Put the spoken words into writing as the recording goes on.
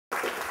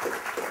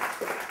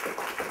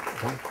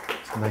Okay.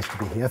 It's nice to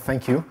be here.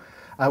 Thank you.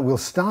 We'll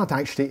start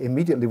actually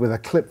immediately with a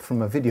clip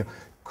from a video.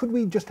 Could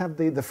we just have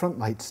the front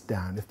lights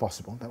down, if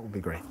possible? That would be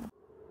great.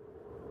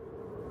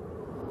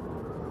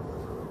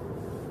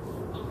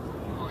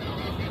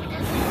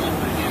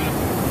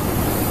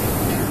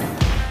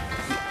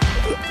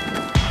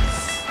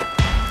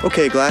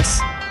 Okay,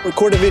 Glass.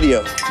 Record a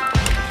video.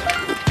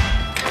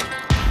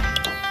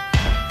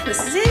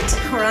 This is it.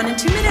 We're on in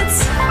 2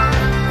 minutes.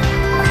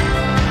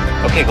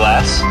 Okay,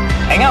 Glass.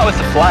 Hang out with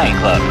the Flying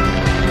Club.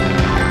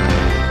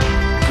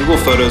 Google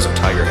photos of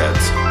tiger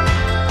heads.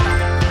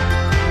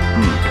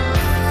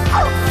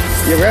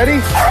 You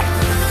ready?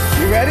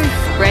 You ready?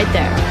 Right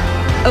there.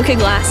 Okay,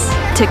 Glass.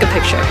 Take a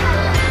picture.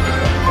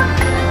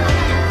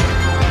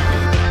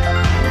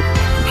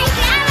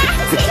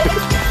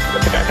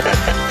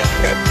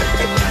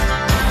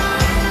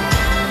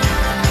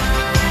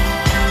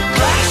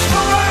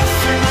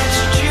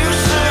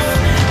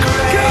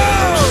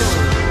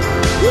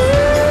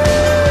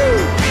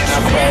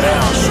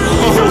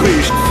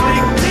 Holy sh**.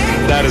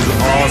 That is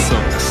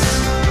awesome.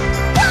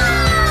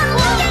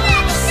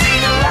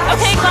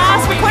 Okay,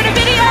 Glass, record a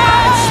video!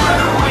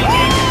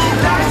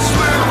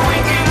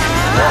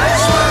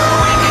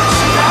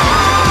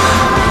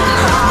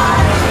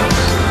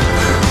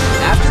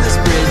 After this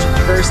bridge,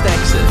 first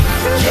exit.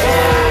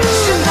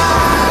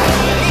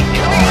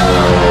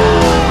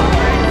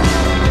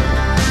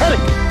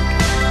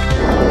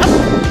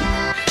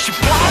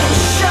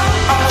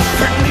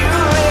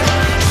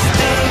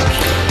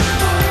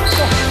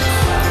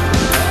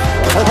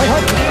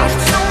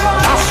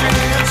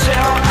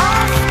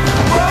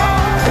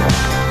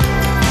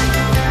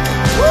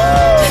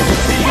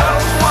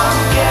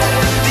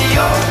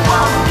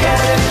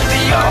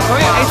 Oh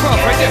yeah,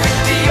 A12, right there.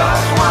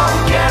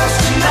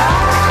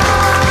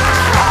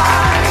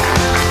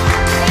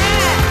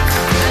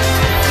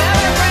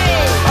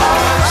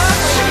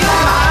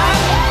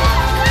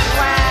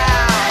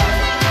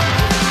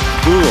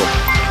 Google.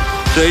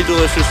 Stay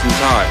delicious and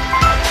Thai.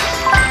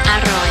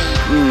 Arroy.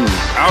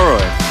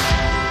 Alroy.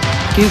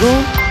 Google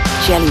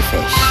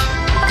jellyfish.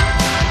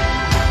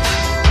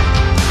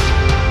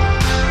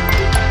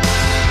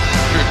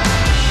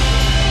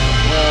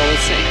 Well,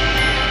 let's see.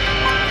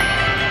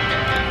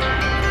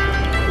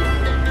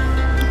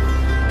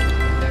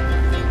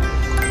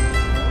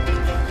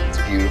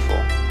 It's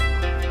beautiful.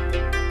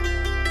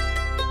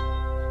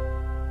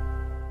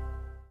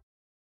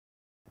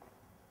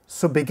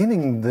 So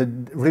beginning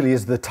really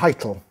is the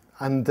title,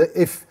 and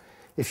if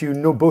you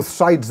know both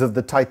sides of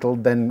the title,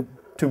 then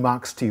 2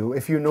 marks to you.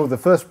 If you know the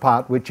first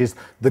part, which is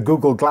the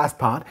Google Glass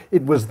part,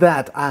 it was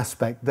that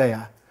aspect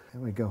there.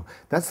 There we go.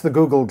 That's the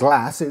Google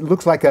Glass. It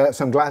looks like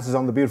some glasses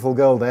on the beautiful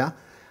girl there.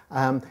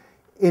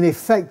 In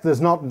effect,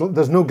 there's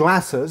no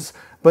glasses,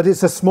 but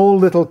it's a small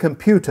little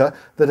computer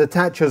that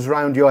attaches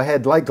around your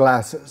head like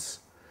glasses,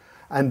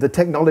 and the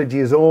technology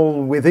is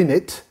all within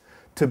it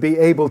to be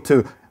able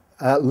to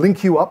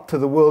link you up to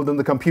the world and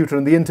the computer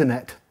and the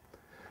internet.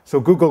 So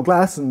Google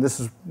Glass, and this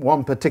is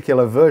one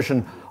particular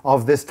version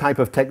of this type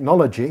of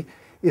technology,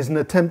 is an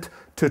attempt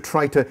to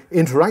try to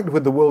interact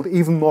with the world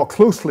even more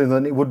closely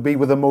than it would be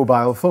with a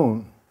mobile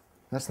phone.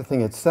 That's the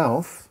thing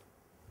itself.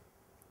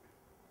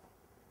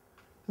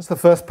 That's the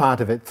first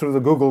part of it, through the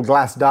Google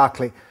Glass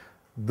darkly.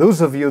 Those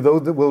of you, though,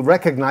 that will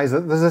recognize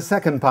that there's a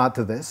second part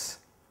to this,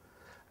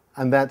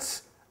 and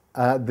that's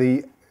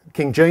the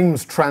King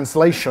James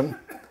translation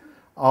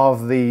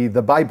of the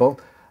Bible,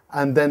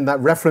 and then that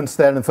reference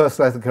there in the first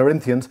letter of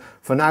Corinthians,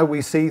 for now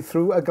we see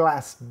through a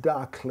glass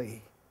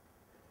darkly.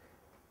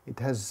 It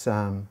has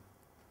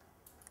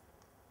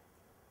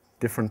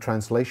different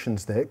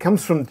translations there. It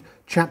comes from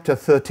chapter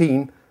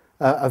 13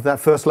 of that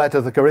first letter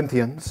of the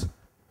Corinthians.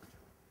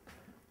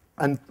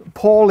 And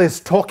Paul is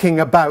talking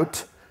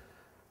about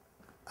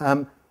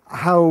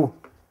how,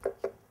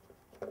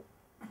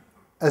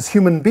 as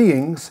human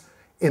beings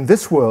in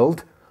this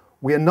world,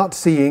 we are not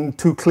seeing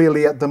too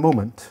clearly at the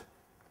moment.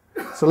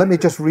 So let me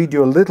just read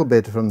you a little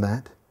bit from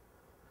that.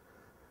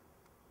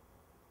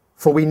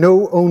 For we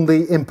know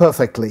only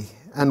imperfectly,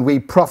 and we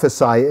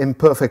prophesy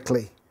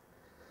imperfectly.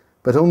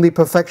 But only when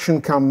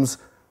perfection comes,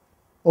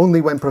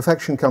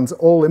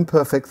 all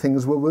imperfect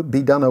things will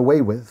be done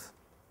away with.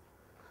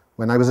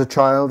 When I was a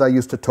child, I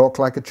used to talk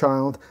like a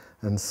child,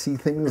 and see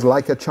things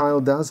like a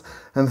child does,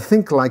 and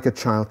think like a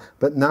child.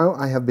 But now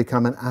I have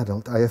become an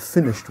adult. I have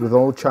finished with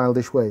all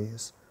childish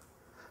ways.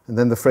 And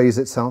then the phrase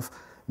itself,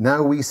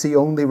 now we see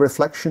only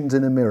reflections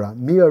in a mirror,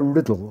 mere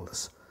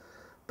riddles,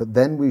 but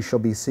then we shall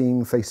be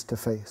seeing face to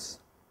face.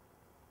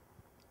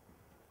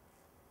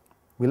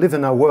 We live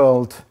in a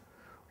world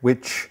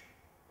which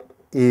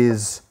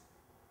is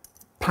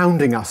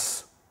pounding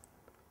us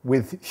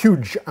with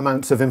huge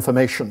amounts of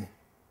information,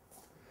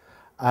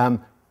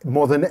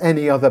 more than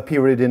any other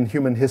period in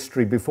human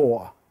history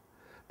before.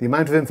 The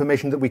amount of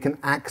information that we can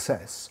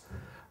access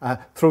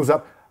throws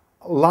up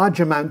large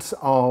amounts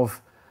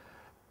of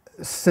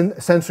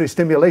sensory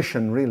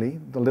stimulation, really,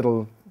 the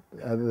little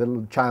the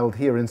little child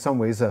here, in some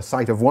ways, a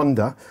sight of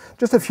wonder.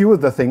 Just a few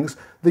of the things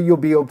that you'll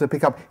be able to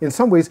pick up. In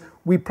some ways,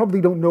 we probably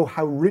don't know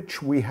how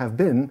rich we have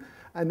been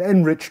and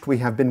enriched we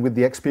have been with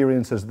the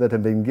experiences that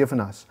have been given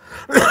us.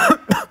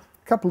 A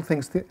couple of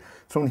things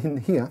thrown in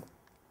here.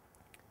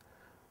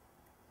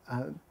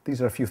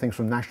 These are a few things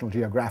from National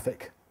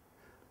Geographic.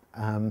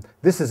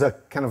 This is a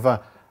kind of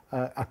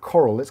a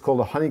coral. It's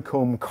called a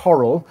honeycomb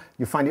coral.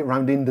 You find it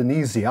around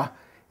Indonesia.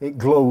 It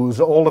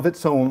glows all of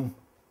its own.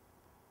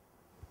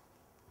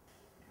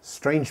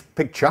 Strange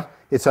picture.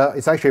 It's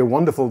actually a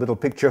wonderful little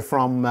picture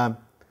from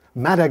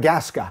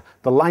Madagascar.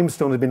 The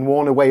limestone has been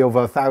worn away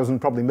over 1,000,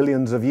 probably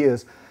millions of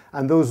years,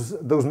 and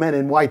those men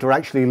in white are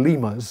actually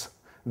lemurs.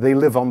 They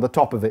live on the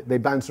top of it. They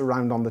bounce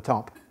around on the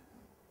top.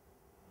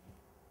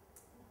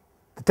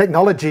 The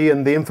technology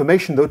and the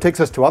information, though, takes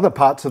us to other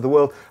parts of the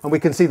world, and we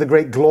can see the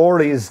great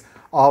glories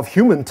of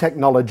human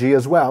technology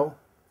as well,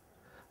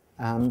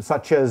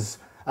 such as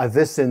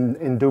this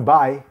in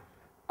Dubai,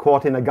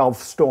 caught in a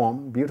Gulf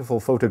storm. Beautiful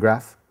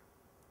photograph.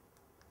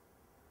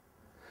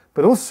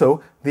 But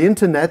also, the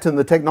internet and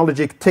the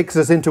technology takes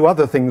us into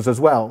other things as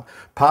well.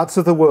 Parts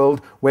of the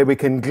world where we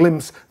can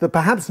glimpse that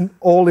perhaps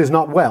all is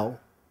not well.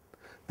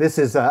 This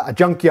is a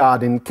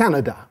junkyard in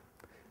Canada,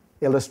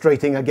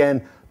 illustrating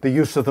again the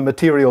use of the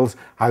materials,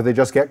 how they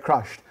just get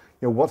crushed.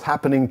 You know, what's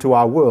happening to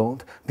our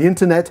world. The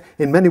internet,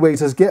 in many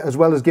ways, as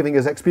well as giving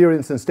us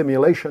experience and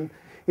stimulation,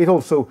 it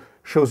also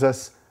shows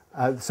us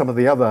some of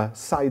the other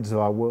sides of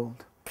our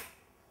world.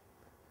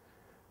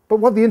 But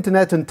what the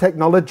internet and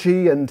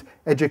technology and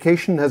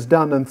education has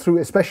done, and through,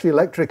 especially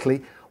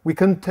electrically, we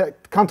can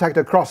contact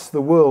across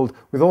the world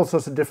with all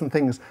sorts of different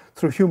things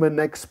through human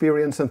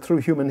experience and through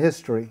human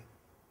history.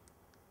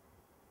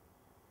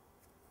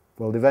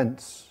 World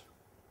events.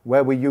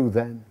 Where were you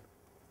then?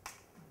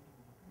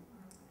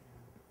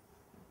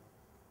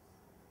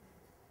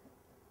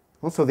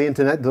 Also, the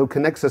internet, though,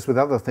 connects us with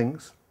other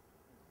things.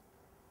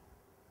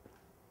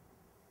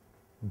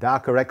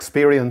 Darker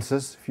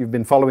experiences. If you've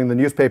been following the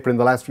newspaper in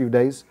the last few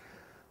days,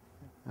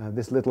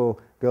 this little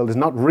girl is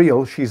not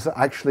real. She's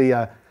actually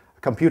a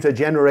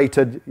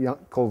computer-generated,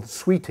 called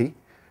Sweetie.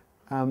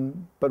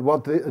 But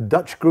what the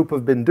Dutch group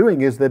have been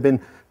doing is they've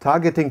been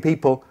targeting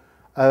people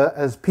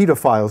as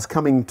pedophiles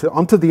coming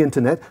onto the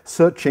internet,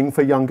 searching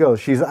for young girls.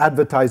 She's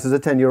advertised as a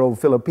 10-year-old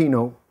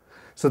Filipino.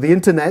 So the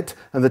internet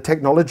and the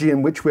technology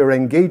in which we're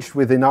engaged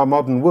with in our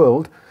modern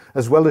world,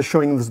 as well as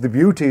showing us the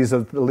beauties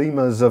of the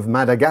lemurs of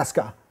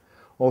Madagascar,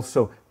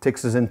 also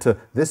takes us into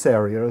this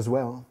area as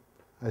well.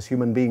 As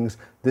human beings,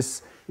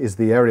 this is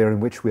the area in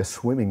which we're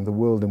swimming, the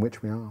world in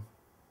which we are.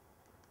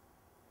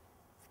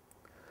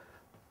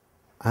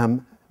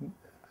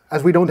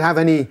 As we don't have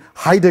any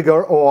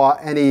Heidegger or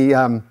any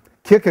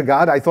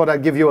Kierkegaard, I thought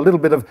I'd give you a little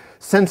bit of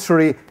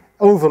sensory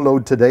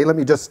overload today. Let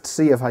me just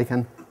see if I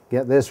can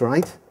get this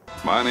right.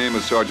 My name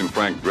is Sergeant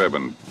Frank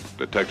Drebin,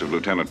 Detective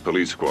Lieutenant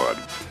Police Squad,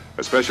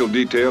 a special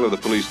detail of the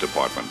police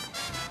department.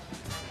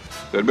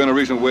 There'd been a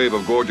recent wave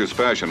of gorgeous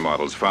fashion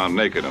models found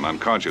naked and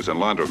unconscious in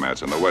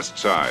laundromats on the west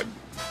side.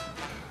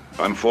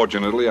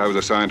 Unfortunately, I was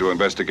assigned to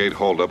investigate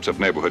holdups of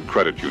neighborhood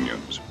credit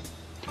unions.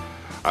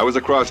 I was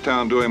across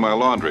town doing my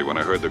laundry when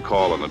I heard the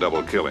call on the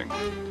double killing.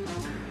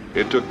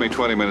 It took me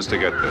 20 minutes to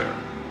get there.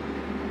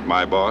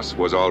 My boss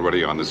was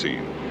already on the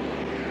scene.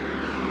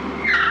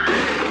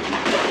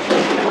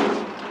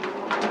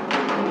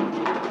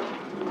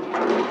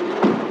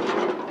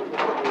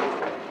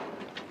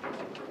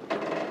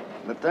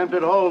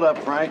 Attempted holdup,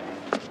 Frank.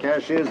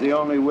 Cashier's the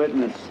only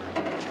witness.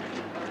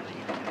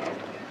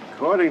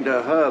 According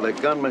to her, the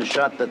gunman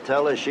shot the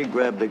teller, she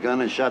grabbed the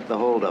gun and shot the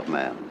holdup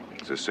man.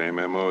 It's the same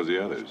MO as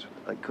the others.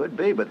 It could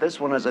be, but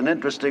this one has an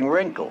interesting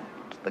wrinkle.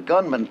 The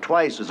gunman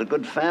twice is a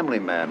good family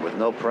man with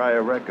no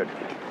prior record.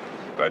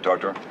 Can I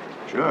talk to her?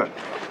 Sure.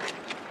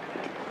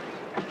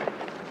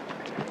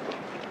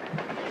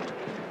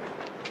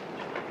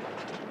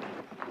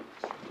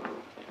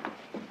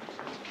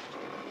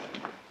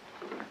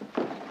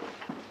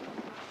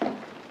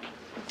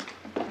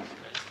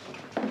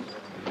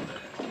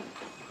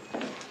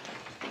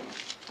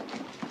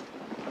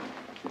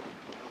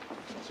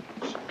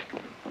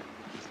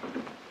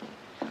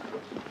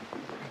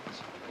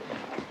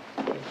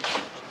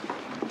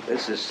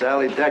 This is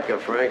Sally Decker,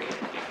 Frank.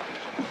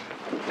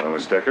 Hello,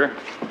 Miss Decker.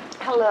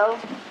 Hello.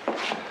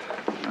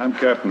 I'm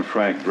Captain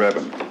Frank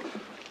Drebin.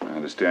 I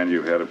understand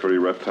you had a pretty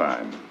rough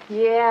time.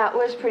 Yeah, it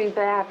was pretty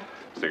bad.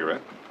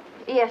 Cigarette?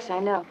 Yes, I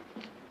know.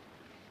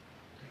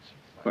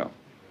 Well,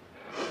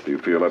 do you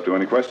feel up to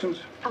any questions?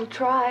 I'll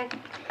try.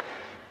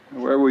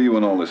 Where were you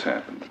when all this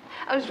happened?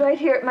 I was right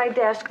here at my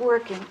desk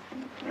working.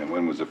 And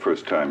when was the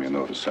first time you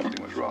noticed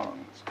something was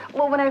wrong?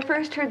 Well, when I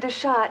first heard the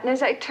shot, and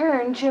as I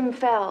turned, Jim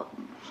fell.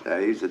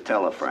 He's the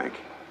teller, Frank.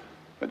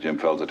 But Jim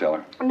Fell's the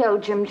teller? No,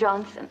 Jim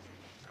Johnson.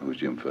 Who's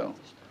Jim Fell?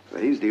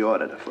 He's the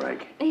auditor,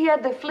 Frank. He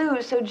had the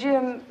flu, so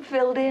Jim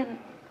filled in.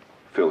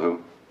 Phil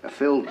who?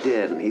 Phil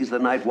Din. He's the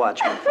night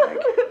watchman,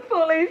 Frank. If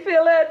only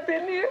Phil had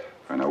been here.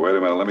 All right, now, wait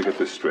a minute. Let me get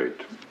this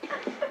straight.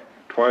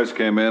 Twice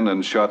came in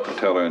and shot the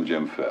teller and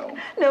Jim fell.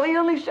 No, he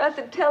only shot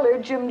the teller,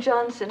 Jim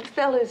Johnson.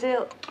 Fella's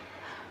ill.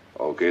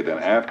 Okay, then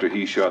after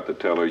he shot the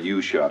teller,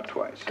 you shot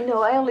twice.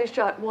 No, I only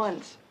shot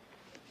once.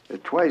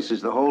 Twice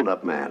is the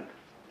hold-up man.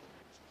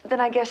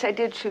 Then I guess I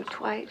did shoot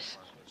twice.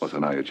 Well, so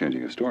now you're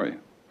changing your story.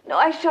 No,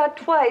 I shot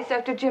twice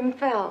after Jim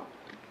fell.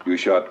 You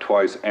shot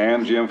twice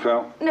and Jim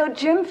fell? No,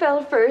 Jim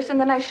fell first, and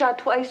then I shot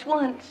twice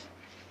once.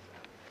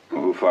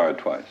 Well, who fired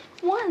twice?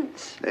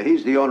 Once.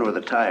 He's the owner of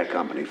the tire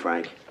company,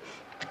 Frank.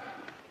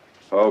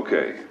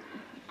 Okay.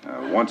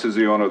 Once is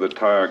the owner of the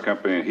tire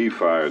company, and he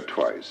fired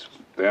twice.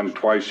 Then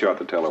twice shot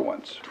the teller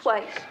once.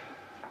 Twice.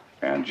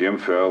 And Jim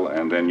fell,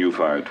 and then you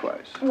fired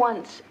twice.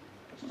 Once.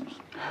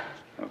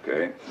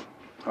 Okay.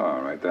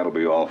 All right, that'll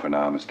be all for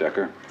now, Miss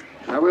Decker.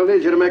 I will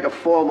need you to make a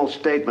formal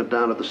statement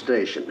down at the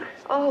station.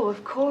 Oh,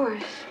 of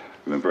course.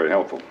 You've been very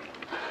helpful.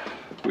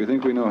 We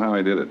think we know how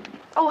he did it.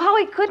 Oh, how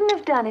he couldn't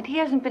have done it. He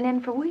hasn't been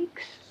in for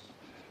weeks.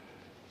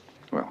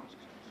 Well,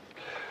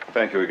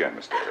 thank you again,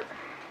 Miss Decker.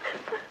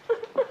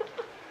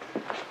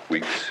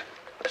 Weeks.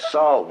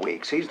 Saul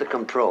Weeks. He's the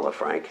comptroller,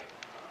 Frank.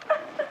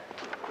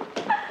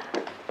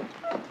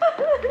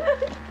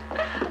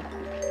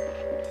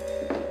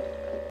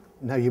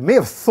 Now, you may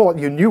have thought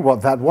you knew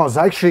what that was.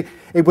 Actually,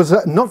 it was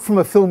not from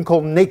a film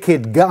called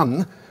Naked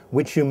Gun,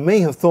 which you may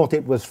have thought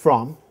it was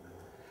from,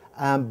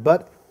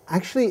 but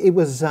actually it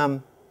was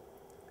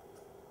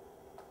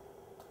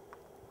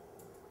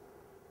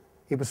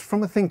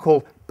from a thing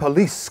called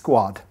Police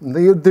Squad.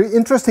 The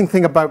interesting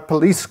thing about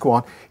Police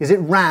Squad is it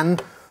ran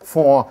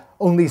for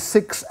only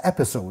 6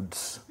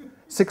 episodes,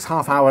 6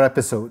 half-hour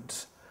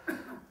episodes.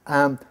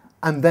 And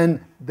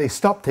then they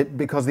stopped it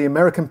because the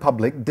American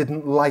public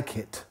didn't like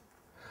it.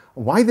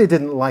 Why they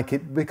didn't like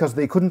it? Because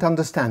they couldn't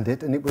understand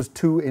it and it was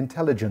too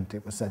intelligent,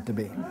 it was said to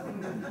be.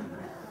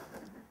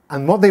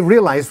 And what they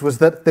realized was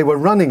that they were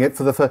running it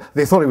for the first,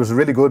 they thought it was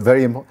really good,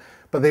 very important,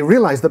 but they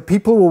realized that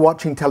people were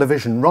watching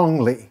television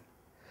wrongly.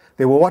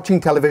 They were watching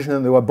television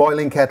and they were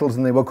boiling kettles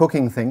and they were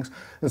cooking things.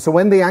 And so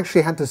when they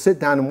actually had to sit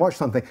down and watch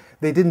something,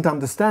 they didn't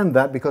understand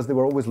that because they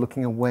were always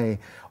looking away.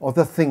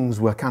 Other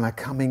things were kind of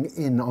coming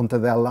in onto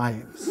their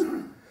lives.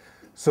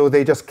 So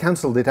they just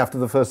cancelled it after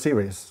the first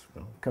series.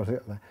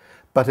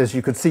 But as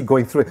you could see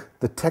going through it,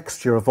 the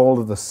texture of all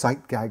of the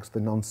sight gags, the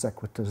non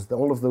sequiturs,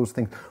 all of those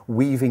things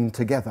weaving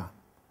together.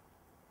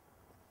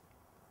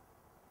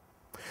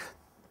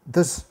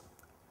 There's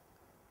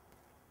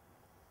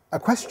a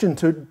question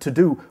to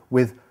do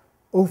with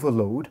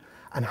overload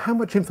and how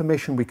much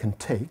information we can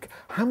take,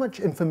 how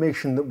much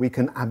information that we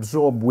can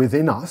absorb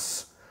within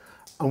us,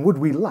 and would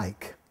we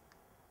like?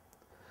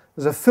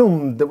 There's a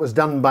film that was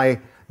done by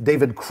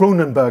David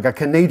Cronenberg, a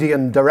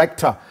Canadian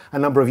director, a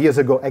number of years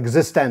ago,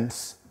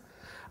 Existence.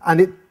 And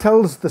it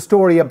tells the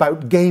story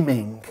about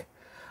gaming.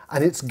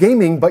 And it's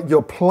gaming, but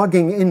you're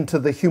plugging into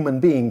the human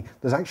being.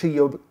 There's actually,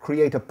 you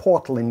create a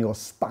portal in your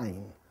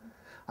spine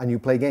and you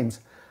play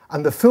games.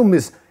 And the film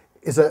is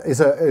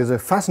a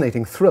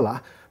fascinating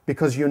thriller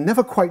because you're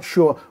never quite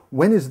sure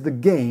when is the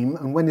game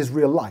and when is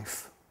real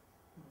life.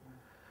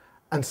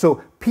 And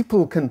so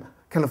people can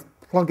kind of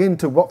plug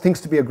into what thinks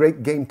to be a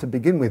great game to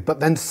begin with, but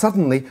then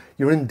suddenly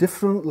you're in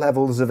different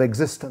levels of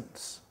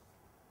existence.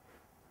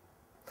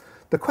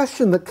 The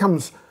question that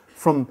comes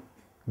from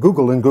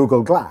Google and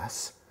Google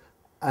Glass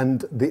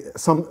and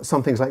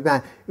some things like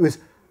that is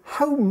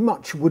how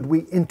much would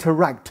we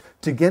interact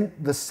to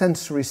get the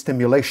sensory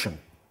stimulation?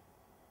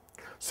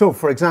 So,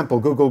 for example,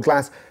 Google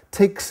Glass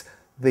takes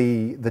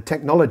the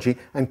technology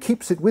and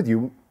keeps it with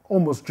you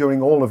almost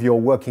during all of your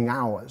working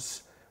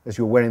hours as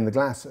you're wearing the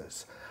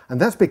glasses. And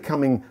that's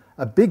becoming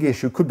a big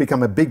issue, could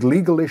become a big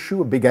legal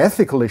issue, a big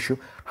ethical issue.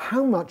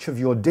 How much of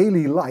your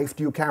daily life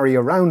do you carry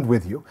around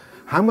with you?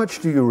 How much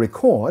do you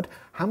record?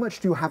 How much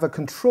do you have a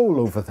control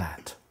over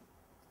that?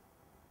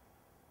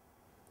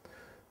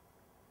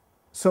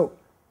 So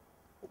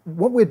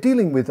what we're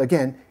dealing with,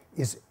 again,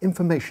 is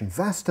information,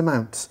 vast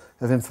amounts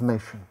of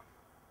information.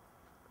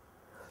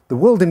 The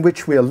world in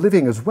which we are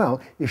living as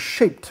well is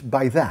shaped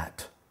by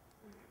that.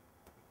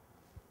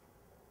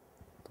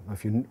 I don't know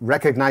if you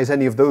recognize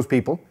any of those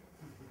people.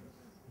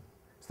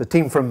 It's the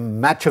team from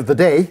Match of the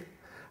Day.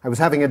 I was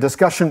having a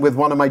discussion with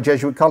one of my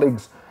Jesuit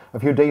colleagues a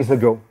few days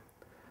ago,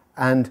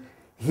 and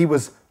he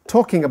was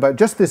talking about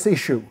just this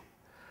issue.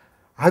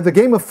 How the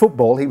game of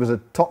football, he was a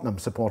Tottenham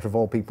supporter of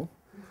all people,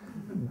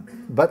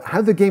 but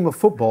how the game of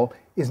football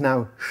is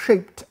now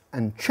shaped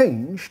and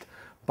changed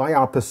by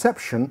our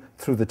perception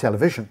through the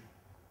television.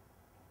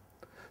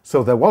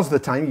 So there was the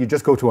time you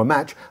just go to a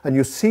match and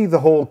you see the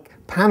whole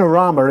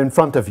panorama in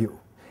front of you.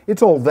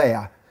 It's all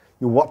there.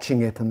 You're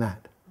watching it and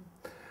that.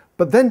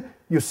 But then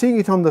you're seeing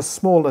it on the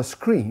smaller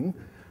screen,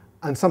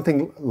 and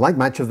something like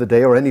Match of the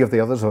Day or any of the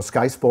others, or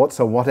Sky Sports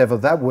or whatever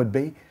that would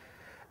be,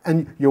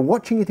 and you're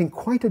watching it in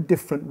quite a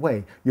different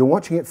way. You're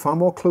watching it far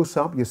more close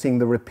up, you're seeing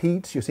the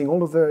repeats, you're seeing all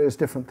the various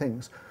different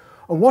things.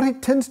 And what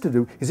it tends to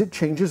do is it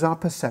changes our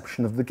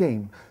perception of the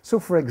game. So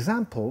for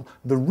example,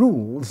 the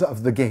rules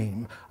of the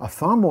game are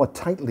far more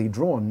tightly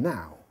drawn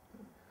now.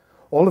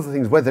 all of the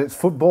things, whether it's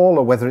football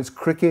or whether it's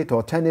cricket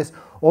or tennis,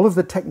 all of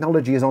the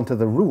technology is onto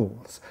the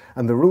rules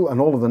and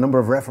all of the number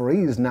of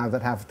referees now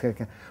that have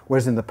to,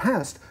 whereas in the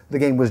past the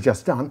game was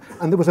just done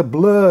and there was a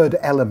blurred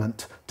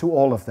element to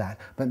all of that.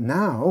 But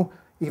now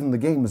even the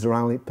games are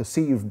only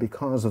perceived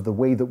because of the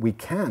way that we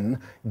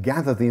can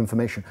gather the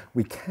information,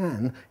 we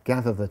can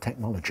gather the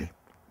technology.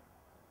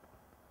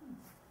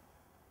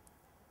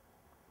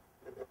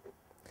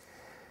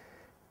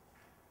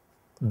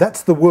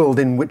 That's the world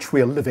in which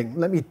we are living.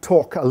 Let me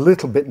talk a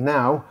little bit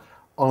now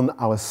on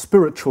our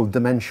spiritual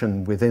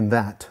dimension within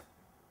that.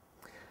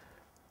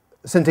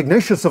 St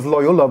Ignatius of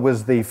Loyola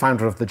was the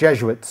founder of the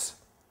Jesuits,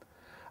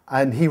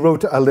 and he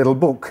wrote a little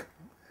book.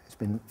 It's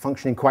been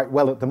functioning quite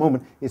well at the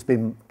moment. It's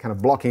been kind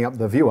of blocking up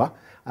the viewer.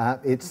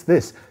 It's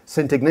this,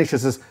 St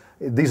Ignatius's,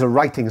 these are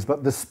writings,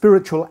 but the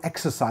spiritual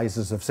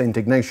exercises of St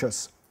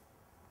Ignatius.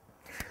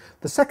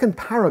 The second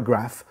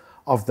paragraph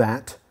of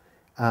that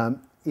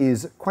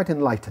is quite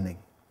enlightening.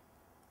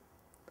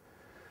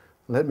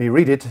 Let me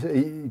read it.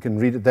 You can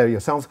read it there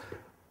yourselves.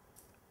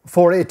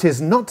 For it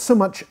is not so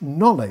much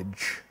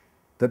knowledge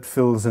that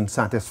fills and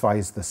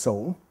satisfies the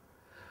soul,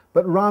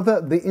 but rather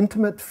the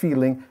intimate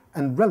feeling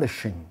and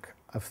relishing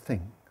of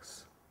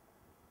things.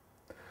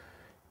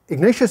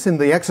 Ignatius in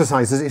the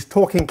exercises is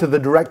talking to the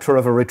director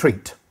of a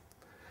retreat,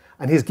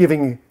 and he's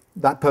giving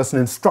that person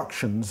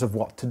instructions of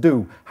what to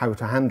do, how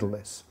to handle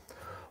this.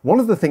 One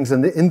of the things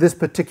in this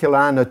particular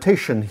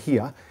annotation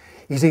here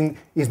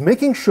is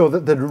making sure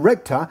that the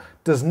director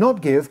does not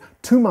give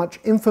too much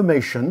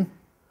information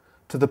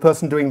to the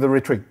person doing the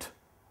retreat.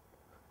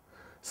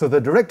 So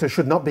the director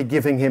should not be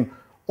giving him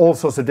all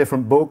sorts of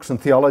different books and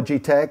theology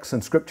texts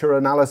and scripture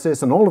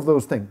analysis and all of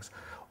those things.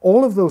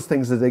 All of those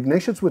things, as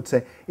Ignatius would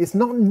say, it's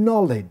not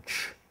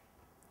knowledge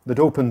that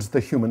opens the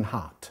human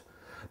heart.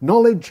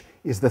 Knowledge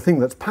is the thing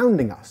that's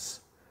pounding us.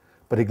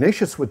 But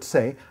Ignatius would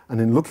say, and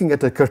in looking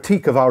at a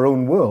critique of our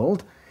own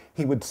world,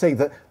 he would say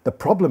that the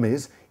problem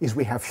is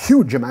we have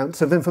huge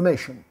amounts of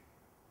information.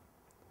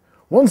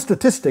 One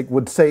statistic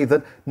would say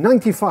that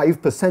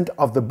 95%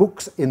 of the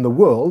books in the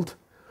world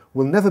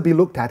will never be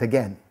looked at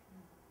again.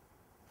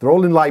 They're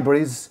all in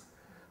libraries,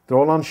 they're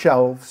all on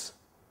shelves.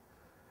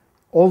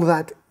 All of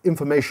that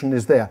information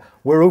is there.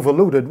 We're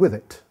overloaded with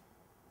it.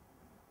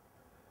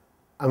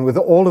 And with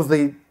all of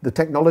the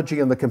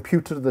technology and the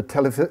computer, the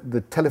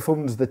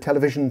telephones, the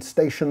television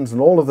stations, and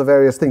all of the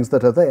various things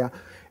that are there,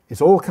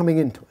 it's all coming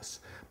into us.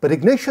 But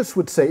Ignatius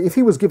would say, if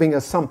he was giving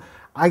us some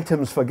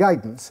items for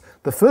guidance,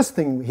 the first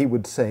thing he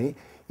would say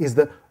is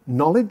that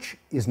knowledge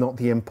is not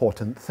the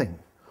important thing.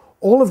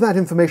 All of that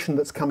information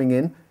that's coming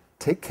in,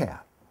 take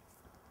care.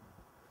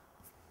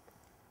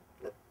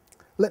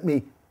 Let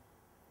me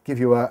give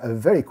you a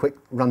very quick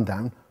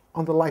rundown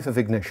on the life of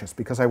Ignatius,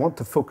 because I want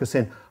to focus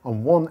in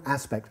on one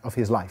aspect of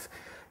his life.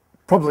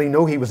 Probably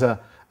know he was a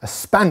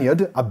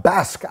Spaniard, a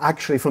Basque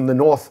actually, from the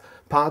north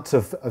parts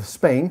of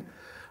Spain,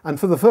 and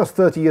for the first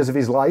 30 years of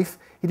his life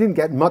he didn't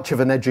get much of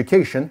an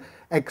education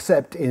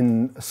except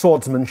in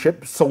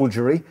swordsmanship,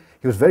 soldiery.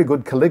 He was a very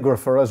good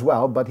calligrapher as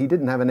well, but he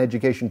didn't have an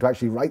education to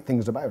actually write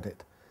things about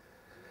it.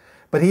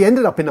 But he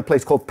ended up in a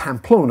place called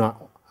Pamplona,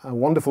 a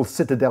wonderful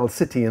citadel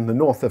city in the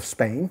north of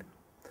Spain,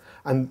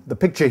 and the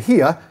picture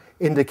here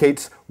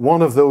indicates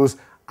one of those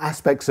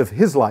aspects of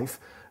his life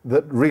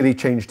that really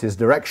changed his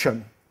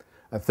direction.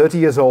 At 30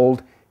 years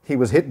old, he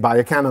was hit by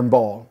a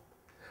cannonball.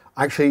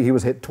 Actually, he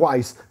was hit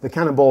twice. The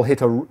cannonball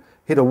hit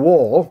a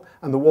wall,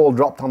 and the wall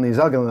dropped on his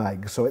other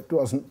leg, so it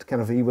wasn't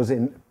he was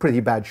in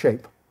pretty bad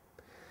shape.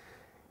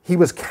 He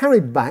was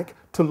carried back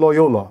to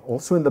Loyola,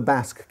 also in the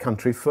Basque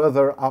country,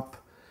 further up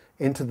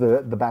into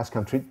the Basque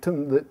country,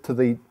 to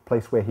the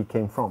place where he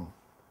came from.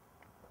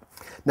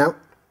 Now,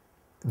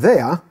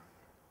 there,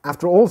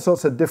 after all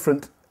sorts of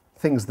different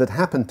things that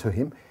happened to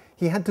him,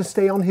 he had to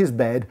stay on his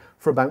bed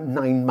for about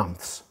 9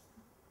 months.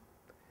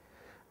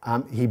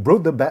 He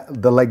broke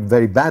the leg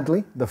very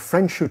badly. The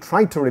French who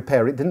tried to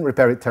repair it didn't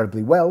repair it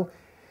terribly well.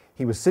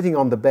 He was sitting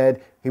on the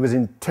bed, he was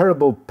in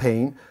terrible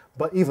pain,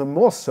 but even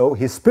more so,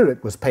 his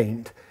spirit was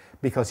pained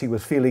because he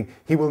was feeling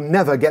he will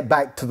never get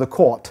back to the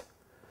court.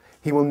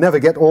 He will never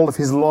get all of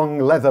his long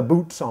leather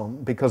boots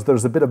on because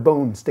there's a bit of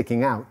bone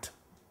sticking out.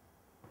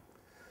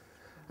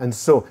 And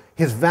so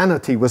his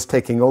vanity was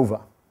taking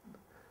over.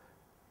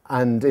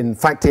 And in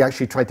fact, he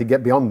actually tried to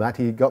get beyond that.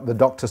 He got the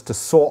doctors to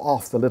saw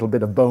off the little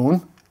bit of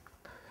bone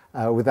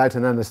without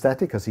an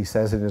anesthetic, as he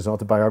says in his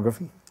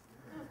autobiography.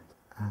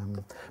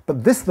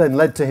 But this then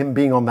led to him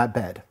being on that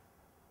bed.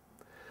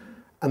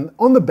 And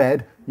on the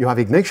bed, you have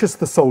Ignatius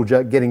the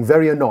soldier getting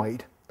very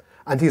annoyed.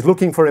 And he's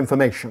looking for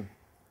information.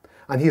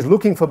 And he's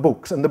looking for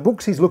books. And the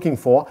books he's looking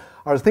for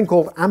are a thing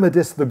called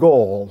Amadis the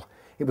Gaul.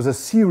 It was a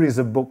series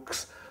of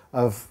books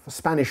of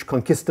Spanish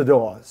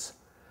conquistadors.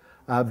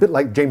 A bit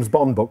like James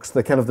Bond books.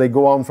 They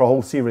go on for a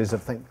whole series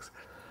of things.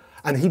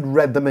 And he'd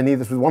read them, and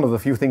this was one of the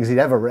few things he'd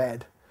ever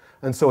read.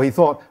 And so he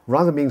thought,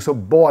 rather than being so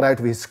bored out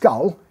of his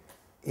skull,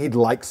 he'd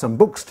like some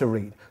books to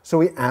read. So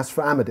he asked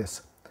for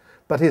Amadis.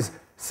 But his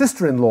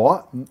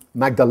sister-in-law,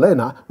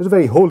 Magdalena, was a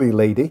very holy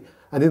lady,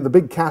 and in the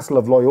big castle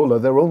of Loyola,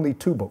 there were only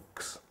 2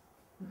 books.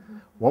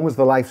 One was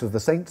the lives of the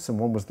saints and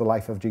one was the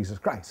life of Jesus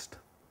Christ.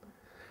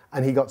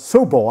 And he got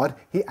so bored,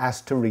 he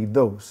asked to read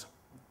those.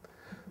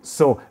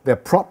 So they're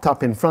propped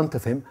up in front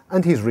of him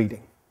and he's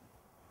reading.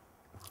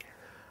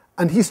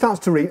 And he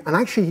starts to read, and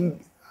actually,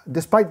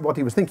 despite what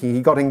he was thinking,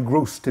 he got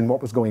engrossed in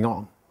what was going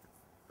on.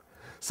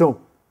 So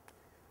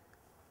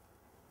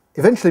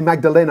eventually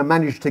Magdalena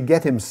managed to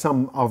get him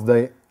some of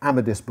the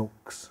Amadis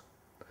books.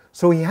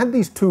 So he had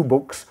these two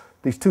books,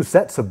 these two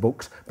sets of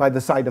books, by the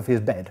side of his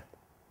bed.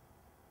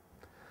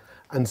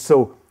 And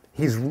so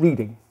he's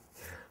reading.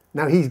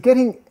 Now he's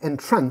getting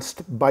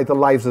entranced by the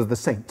lives of the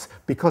saints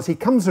because he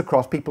comes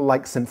across people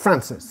like St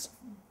Francis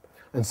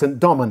and St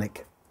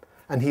Dominic.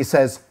 And he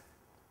says,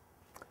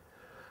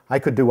 I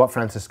could do what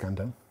Francis can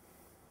do.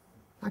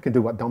 I can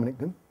do what Dominic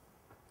did.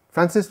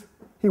 Francis,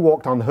 he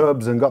walked on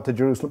herbs and got to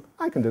Jerusalem.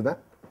 I can do that.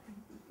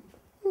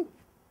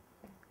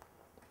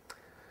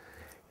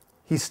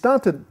 He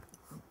started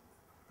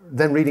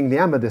then reading the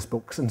Amadis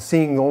books and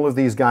seeing all of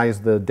these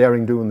guys, the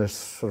daring do and the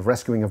sort of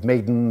rescuing of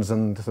maidens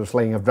and the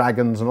slaying of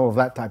dragons and all of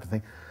that type of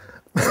thing.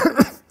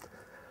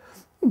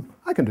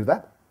 I can do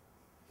that.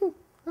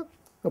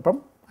 No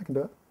problem. I can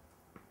do that.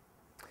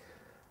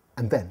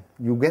 And then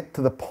you get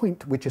to the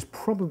point which is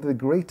probably the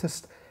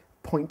greatest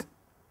point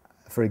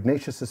for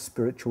Ignatius'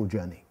 spiritual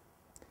journey.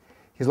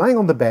 He's lying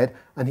on the bed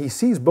and he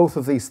sees both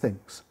of these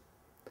things.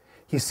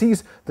 He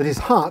sees that his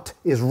heart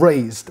is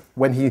raised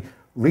when he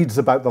reads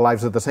about the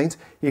lives of the saints.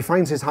 He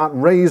finds his heart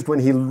raised when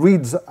he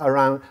reads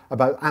around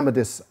about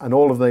Amadis and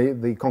all of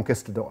the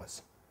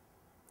conquistadors.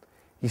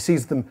 He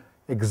sees them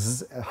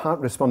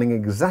heart responding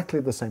exactly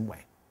the same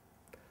way.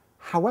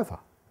 However,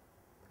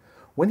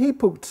 when he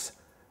puts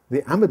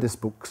the Amadis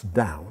books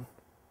down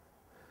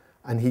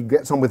and he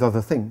gets on with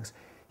other things,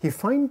 he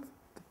finds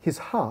his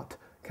heart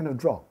kind of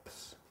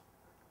drops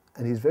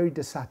and he's very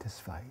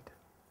dissatisfied.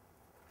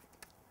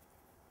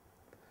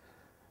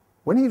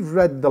 When he's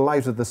read the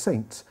lives of the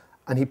saints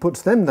and he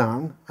puts them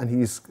down and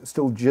he's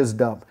still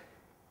jizzed up,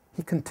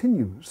 he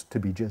continues to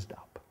be jizzed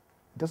up.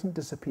 It doesn't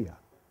disappear.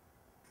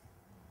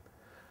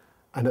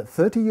 And at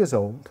 30 years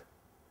old,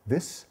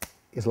 this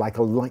is like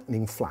a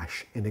lightning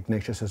flash in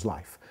Ignatius'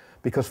 life,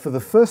 because for the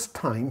first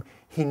time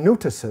he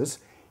notices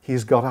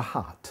he's got a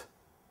heart.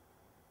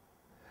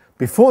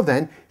 Before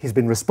then, he's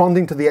been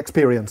responding to the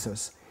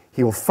experiences.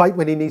 He'll fight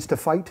when he needs to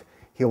fight.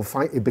 He'll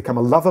become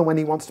a lover when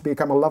he wants to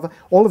become a lover.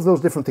 All of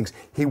those different things.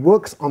 He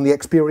works on the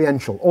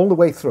experiential all the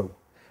way through.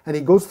 And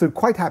he goes through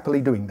quite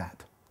happily doing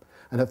that.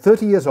 And at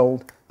 30 years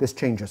old, this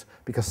changes,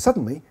 because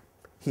suddenly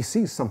he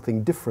sees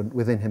something different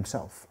within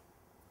himself.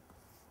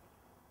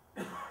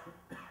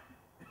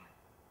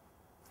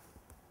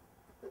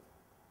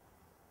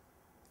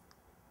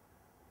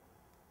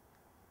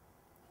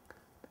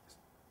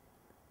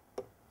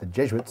 The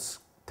Jesuits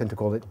tend to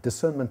call it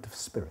discernment of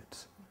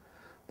spirits.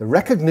 The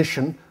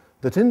recognition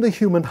that in the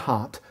human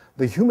heart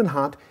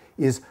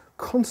is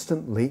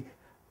constantly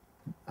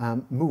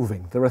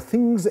moving. There are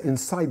things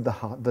inside the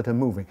heart that are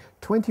moving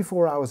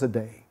 24 hours a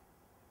day.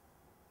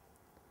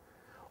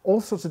 All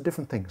sorts of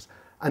different things.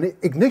 And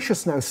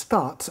Ignatius now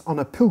starts on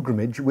a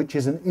pilgrimage which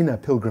is an inner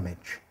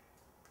pilgrimage.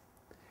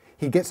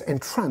 He gets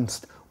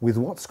entranced with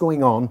what's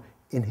going on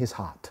in his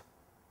heart.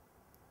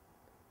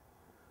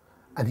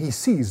 And he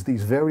sees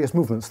these various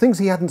movements, things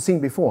he hadn't seen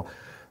before,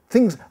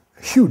 things,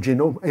 huge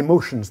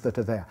emotions that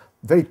are there,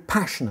 very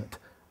passionate,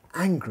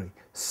 angry,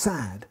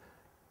 sad,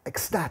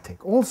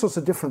 ecstatic, all sorts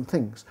of different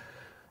things.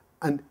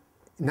 And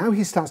now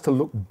he starts to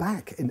look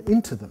back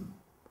into them,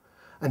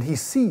 and he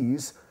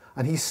sees,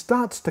 and he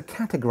starts to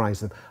categorize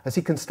them, as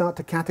he can start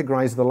to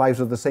categorize the lives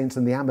of the saints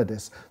and the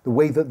Amadis, the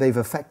way that they've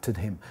affected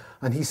him.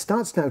 And he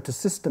starts now to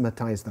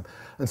systematize them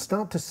and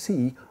start to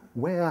see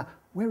where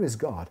is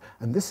God.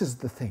 And this is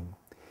the thing.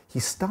 He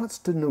starts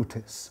to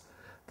notice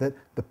that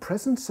the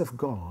presence of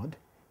God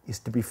is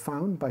to be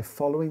found by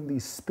following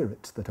these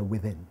spirits that are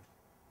within.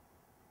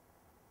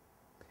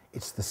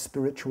 It's the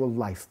spiritual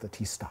life that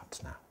he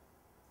starts now.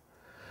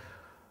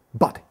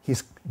 But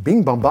he's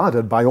being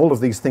bombarded by all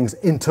of these things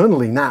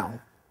internally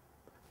now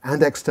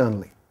and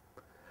externally.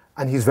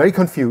 And he's very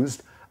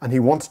confused and he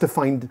wants to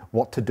find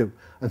what to do.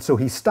 And so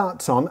he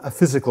starts on a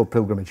physical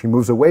pilgrimage. He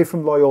moves away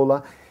from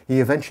Loyola. He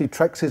eventually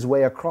treks his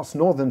way across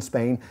northern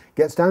Spain,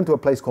 gets down to a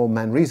place called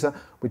Manresa,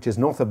 which is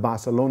north of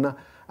Barcelona,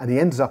 and he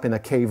ends up in a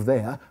cave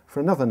there for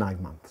another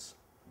 9 months.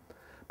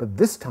 But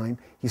this time,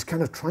 he's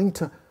kind of trying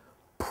to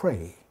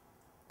pray.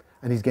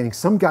 And he's getting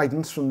some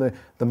guidance from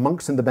the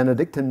monks in the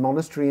Benedictine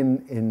monastery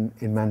in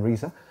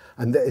Manresa,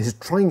 and he's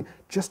trying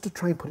just to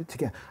try and put it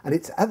together. And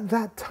it's at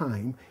that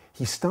time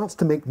he starts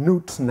to make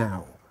notes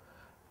now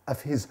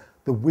of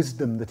the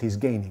wisdom that he's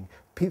gaining,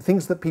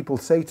 things that people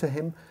say to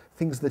him,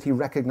 things that he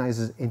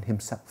recognizes in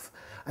himself.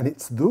 And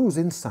it's those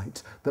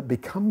insights that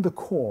become the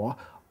core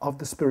of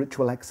the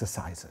spiritual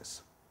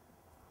exercises.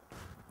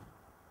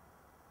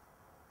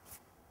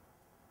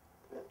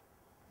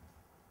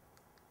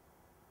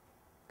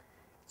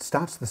 It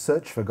starts the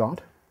search for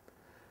God.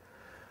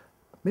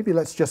 Maybe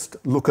let's just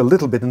look a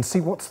little bit and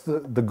see what's the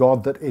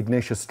God that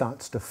Ignatius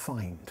starts to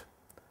find.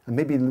 And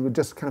maybe we'll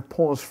just kind of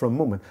pause for a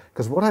moment,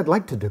 because what I'd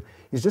like to do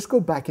is just go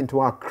back into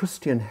our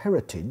Christian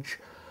heritage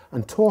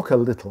and talk a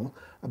little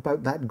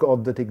about that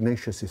God that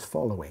Ignatius is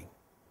following.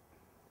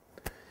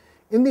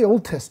 In the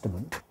Old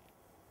Testament,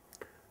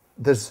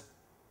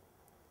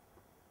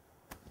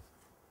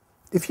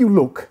 if you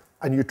look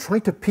and you try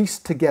to piece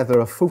together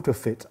a photo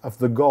fit of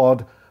the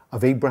God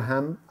of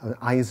Abraham,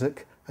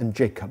 Isaac, and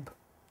Jacob,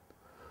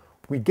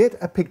 we get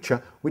a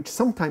picture which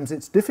sometimes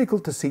it's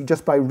difficult to see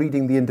just by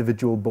reading the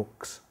individual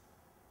books.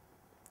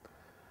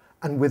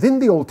 And within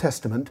the Old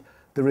Testament,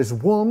 there is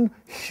one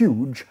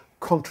huge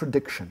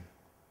contradiction.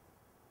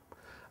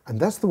 And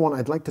that's the one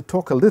I'd like to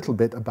talk a little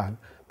bit about,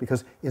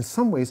 because in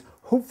some ways,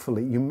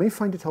 hopefully, you may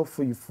find it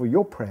helpful for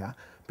your prayer,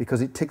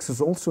 because it takes us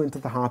also into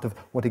the heart of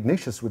what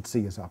Ignatius would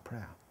see as our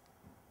prayer.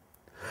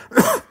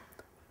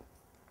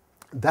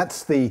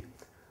 That's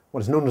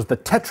what is known as the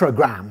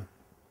tetragram.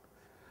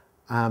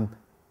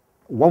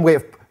 One way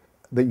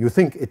that you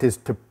think it is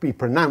to be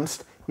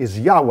pronounced is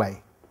Yahweh.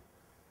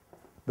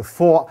 The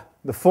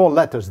four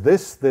letters,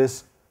 this,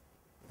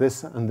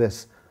 and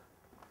this.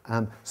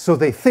 So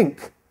they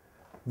think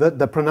that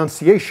the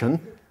pronunciation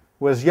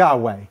was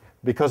Yahweh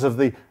because of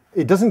it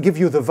doesn't give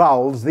you the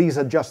vowels, these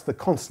are just the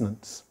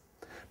consonants.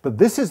 But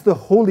this is the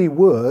holy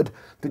word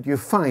that you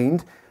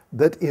find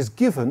that is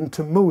given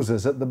to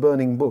Moses at the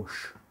burning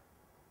bush.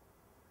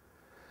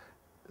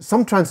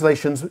 Some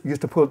translations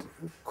used to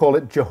call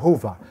it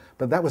Jehovah,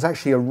 but that was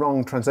actually a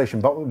wrong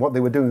translation. But what they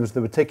were doing was they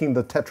were taking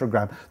the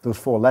tetragram, those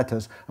 4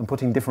 letters, and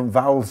putting different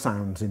vowel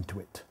sounds into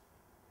it.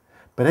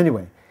 But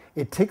anyway,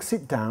 it takes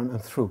it down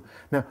and through.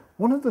 Now,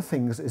 one of the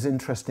things is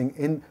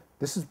interesting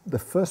this is the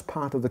first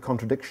part of the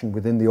contradiction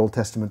within the Old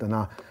Testament and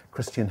our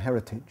Christian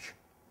heritage,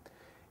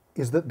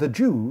 is that the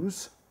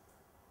Jews,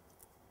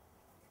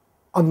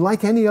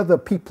 unlike any other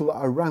people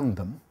around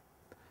them,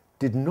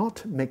 did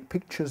not make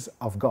pictures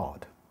of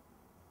God.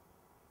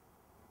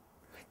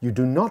 You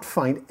do not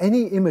find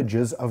any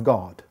images of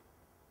God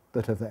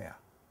that are there.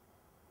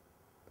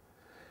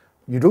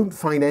 You don't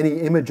find any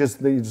images,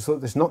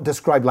 it's not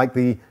described like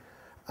the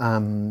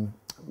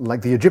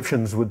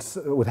Egyptians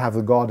would have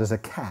the God as a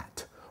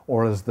cat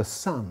or as the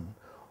sun.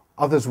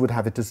 Others would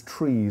have it as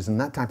trees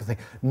and that type of thing.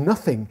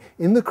 Nothing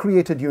in the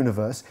created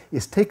universe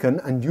is taken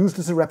and used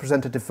as a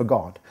representative for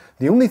God.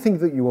 The only thing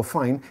that you will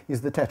find is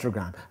the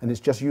tetragram, and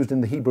it's just used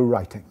in the Hebrew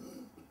writing.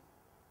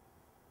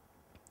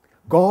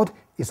 God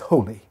is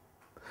holy.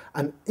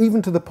 And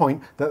even to the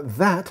point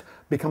that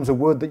becomes a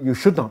word that you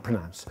should not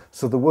pronounce.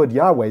 So the word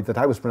Yahweh that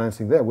I was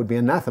pronouncing there would be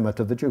anathema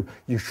to the Jew.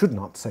 You should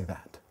not say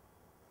that.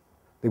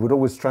 They would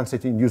always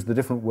translate it and use the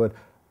different word,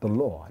 the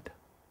Lord.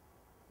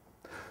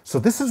 So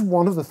this is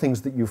one of the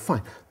things that you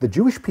find. The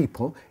Jewish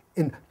people,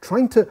 in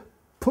trying to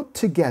put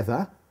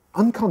together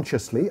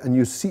unconsciously, and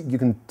you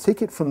can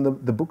take it from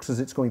the books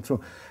as it's going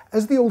through,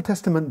 as the Old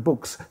Testament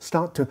books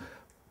start to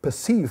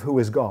perceive who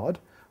is God,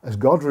 as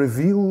God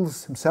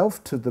reveals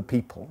himself to the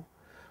people,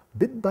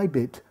 bit by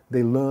bit,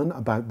 they learn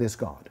about this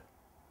God.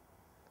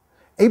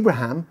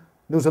 Abraham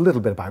knows a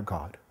little bit about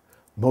God.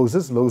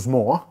 Moses knows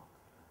more.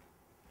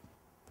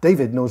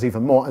 David knows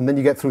even more. And then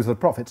you get through to the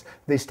prophets.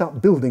 They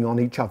start building on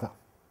each other.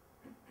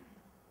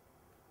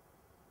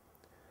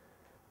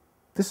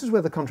 This is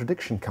where the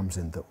contradiction comes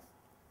in, though.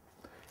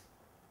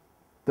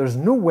 There's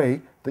no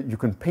way that you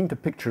can paint a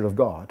picture of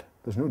God.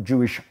 There's no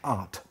Jewish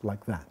art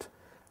like that.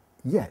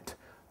 Yet,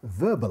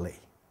 verbally,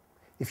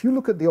 if you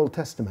look at the Old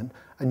Testament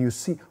and you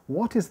see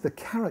what is the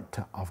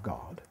character of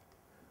God,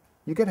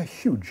 you get a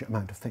huge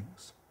amount of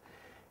things.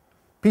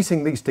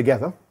 Piecing these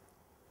together,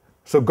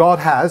 so God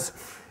has,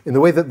 in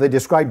the way that they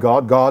describe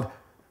God, God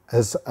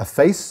has a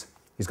face,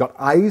 he's got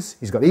eyes,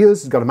 he's got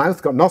ears, he's got a mouth,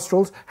 he's got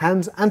nostrils,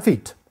 hands and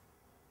feet.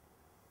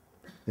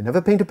 They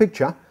never paint a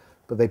picture,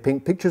 but they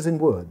paint pictures in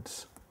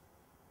words.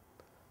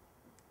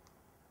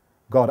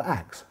 God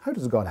acts. How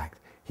does God act?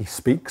 He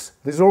speaks.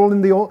 These are all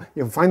in the Old,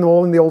 you can find them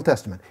all in the Old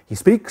Testament. He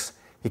speaks,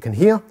 he can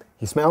hear,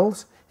 he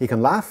smells, he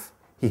can laugh,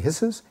 he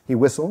hisses, he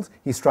whistles,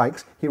 he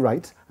strikes, he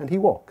writes, and he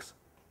walks.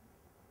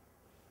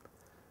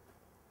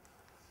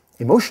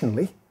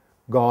 Emotionally,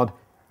 God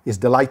is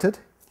delighted.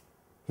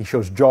 He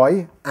shows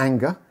joy,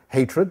 anger,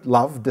 hatred,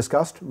 love,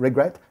 disgust,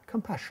 regret,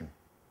 compassion.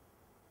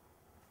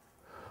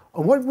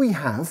 And what we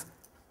have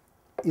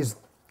is,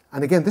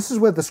 and again, this is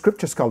where the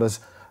scripture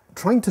scholars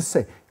trying to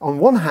say, on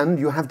one hand,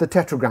 you have the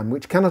tetragram,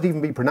 which cannot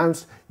even be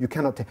pronounced, you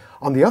cannot.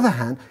 On the other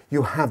hand,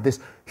 you have this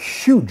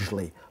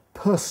hugely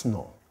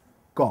personal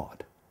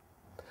God.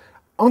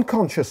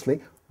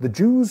 Unconsciously, the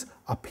Jews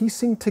are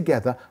piecing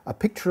together a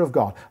picture of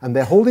God, and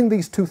they're holding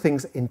these two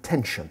things in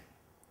tension.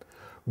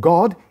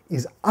 God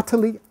is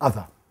utterly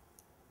other,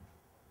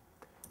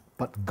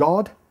 but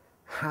God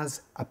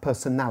has a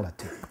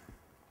personality.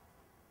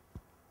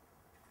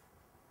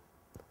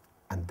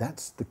 And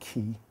that's the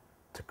key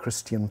to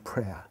Christian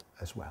prayer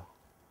as well.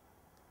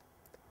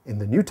 In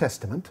the New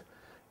Testament,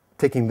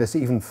 taking this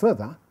even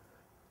further,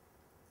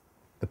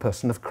 the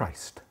person of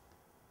Christ.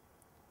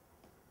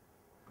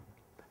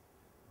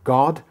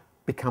 God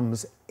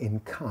becomes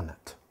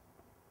incarnate.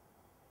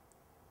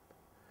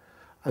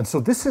 And so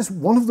this is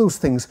one of those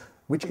things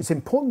which is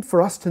important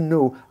for us to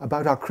know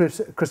about our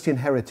Christian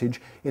heritage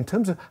in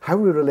terms of how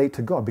we relate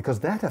to God, because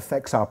that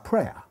affects our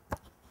prayer.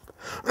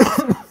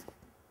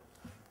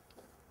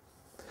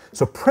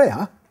 So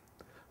prayer,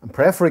 and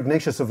prayer for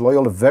Ignatius of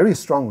Loyola very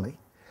strongly,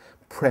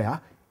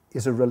 prayer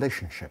is a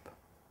relationship.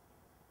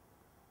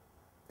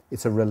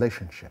 It's a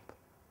relationship.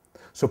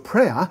 So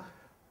prayer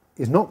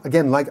is not,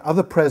 again, like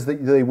other prayers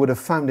that they would have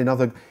found in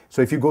other...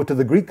 So if you go to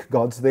the Greek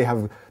gods, they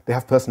have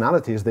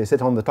personalities. They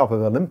sit on the top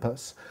of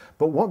Olympus.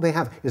 But what they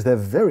have is they're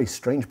very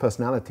strange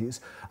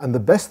personalities. And the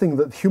best thing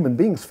that human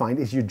beings find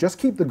is you just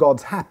keep the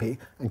gods happy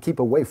and keep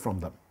away from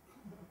them.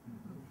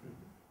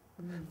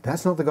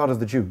 That's not the God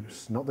of the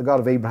Jews, not the God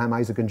of Abraham,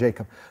 Isaac, and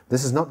Jacob.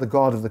 This is not the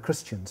God of the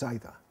Christians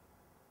either.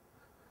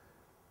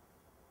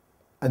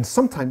 And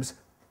sometimes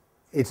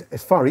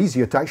it's far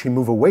easier to actually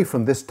move away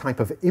from this type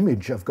of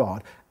image of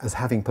God as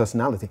having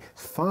personality.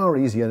 It's far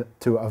easier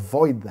to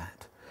avoid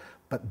that.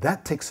 But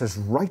that takes us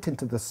right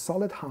into the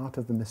solid heart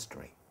of the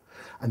mystery.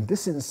 And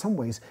this, in some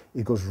ways,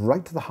 it goes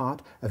right to the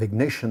heart of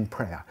Ignatian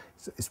prayer.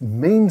 It's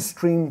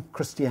mainstream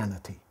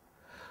Christianity.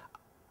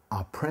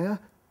 Our prayer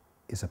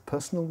is a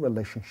personal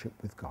relationship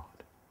with God.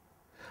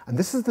 And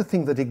this is the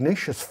thing that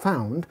Ignatius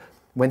found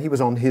when he was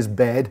on his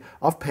bed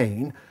of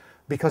pain,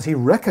 because he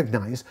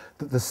recognized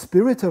that the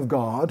Spirit of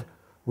God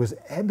was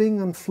ebbing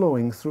and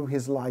flowing through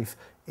his life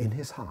in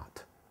his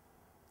heart.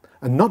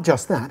 And not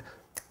just that,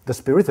 the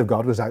Spirit of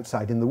God was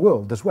outside in the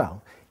world as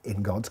well,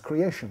 in God's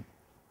creation.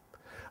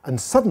 And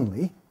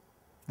suddenly,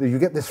 you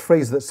get this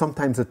phrase that's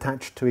sometimes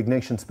attached to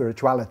Ignatian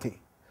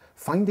spirituality,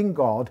 finding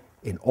God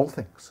in all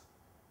things.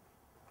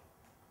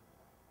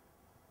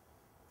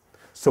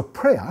 So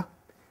prayer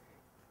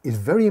is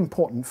very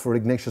important for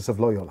Ignatius of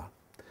Loyola.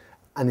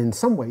 And in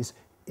some ways,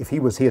 if he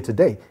was here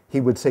today,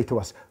 he would say to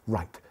us,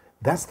 right,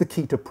 that's the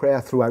key to prayer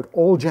throughout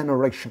all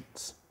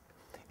generations.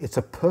 It's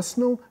a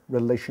personal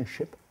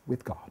relationship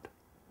with God.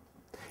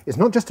 It's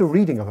not just a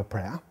reading of a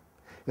prayer.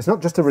 It's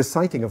not just a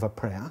reciting of a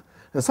prayer.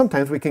 And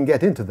sometimes we can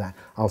get into that.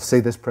 I'll say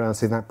this prayer, I'll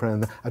say that prayer,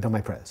 and I've done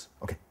my prayers.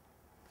 Okay.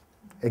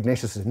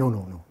 Ignatius says, no.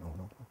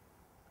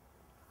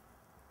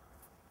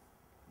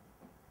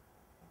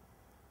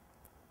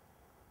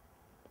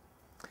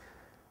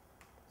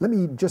 Let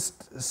me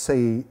just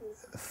say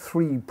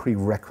 3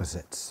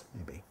 prerequisites,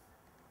 maybe.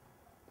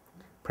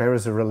 Prayer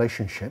is a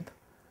relationship,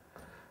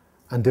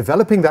 and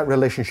developing that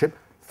relationship,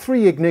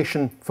 3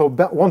 Ignatian, for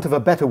want of a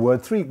better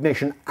word, 3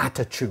 Ignatian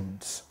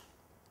attitudes.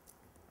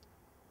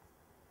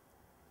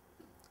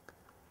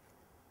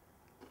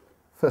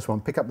 First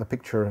one, pick up the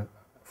picture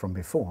from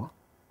before,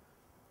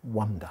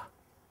 wonder.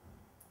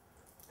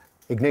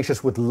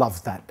 Ignatius would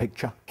love that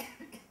picture.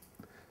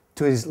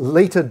 To his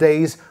later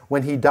days,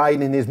 when he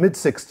died in his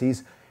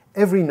mid-60s,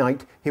 every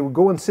night he would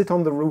go and sit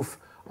on the roof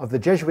of the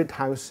Jesuit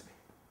house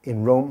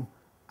in Rome,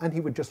 and he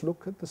would just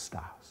look at the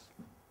stars.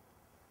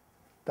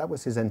 That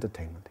was his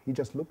entertainment. He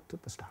just looked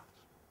at the stars.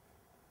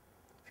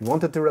 If he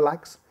wanted to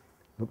relax,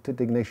 looked at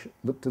Ignatius,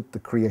 looked at the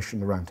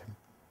creation around him.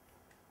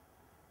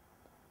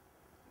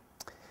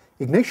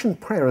 Ignatian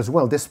prayer as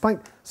well, despite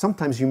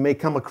sometimes you may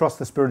come across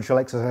the spiritual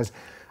exercise.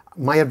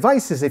 My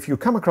advice is, if you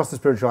come across the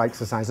spiritual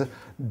exercise,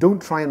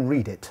 don't try and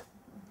read it.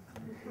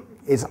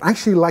 It's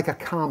actually like a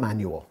car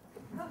manual.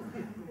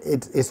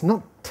 It's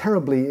not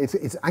terribly,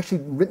 it's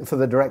actually written for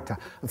the director.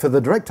 And for the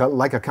director,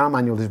 like a car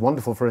manual is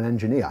wonderful for an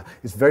engineer.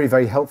 It's very,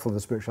 very helpful, the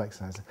spiritual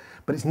exercises.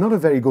 But it's not a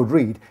very good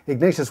read.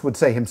 Ignatius would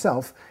say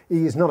himself,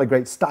 he is not a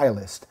great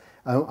stylist.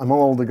 Among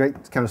all the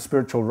great kind of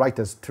spiritual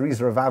writers,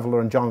 Teresa of Avila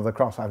and John of the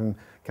Cross have him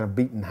kind of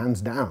beaten hands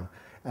down.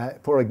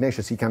 Poor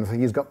Ignatius,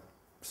 he's got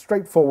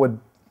straightforward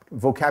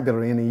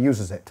vocabulary and he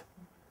uses it.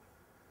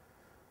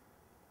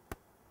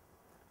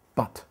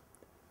 But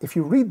if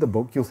you read the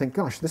book, you'll think,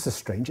 gosh, this is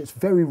strange. It's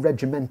very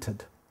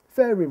regimented.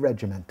 Very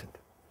regimented.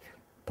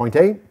 Point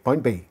A,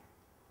 point B.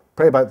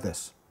 Pray about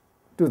this.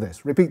 Do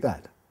this. Repeat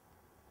that.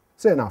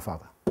 Say an Our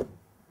Father.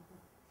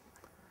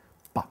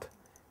 But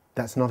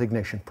that's not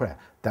Ignatian prayer.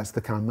 That's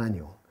the Carm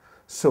Manual.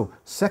 So,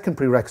 second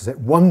prerequisite,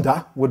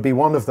 wonder would be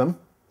one of them.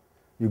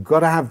 You've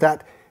got to have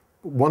that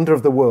wonder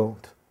of the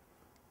world.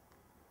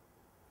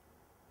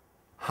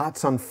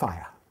 Hearts on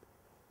fire.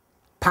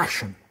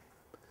 Passion.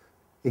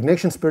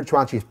 Ignatian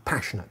spirituality is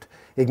passionate.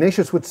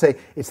 Ignatius would say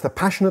it's the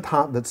passionate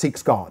heart that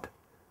seeks God.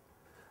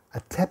 A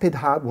tepid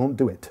heart won't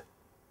do it.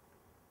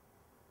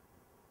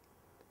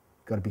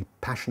 You've got to be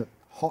passionate,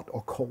 hot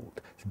or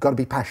cold. You've got to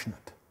be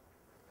passionate.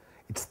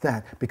 It's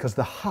that, because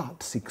the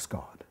heart seeks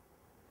God.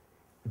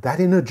 That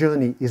inner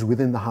journey is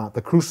within the heart,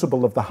 the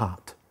crucible of the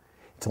heart.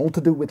 It's all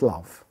to do with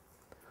love.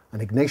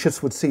 And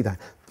Ignatius would see that.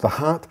 The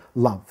heart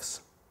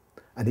loves,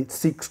 and it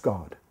seeks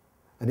God,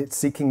 and it's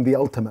seeking the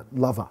ultimate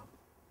lover.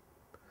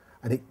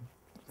 And it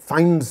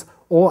finds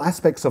all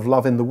aspects of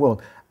love in the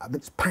world, and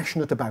it's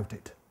passionate about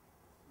it.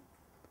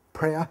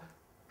 Prayer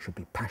should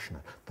be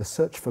passionate. The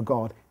search for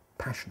God,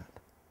 passionate.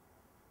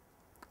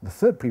 The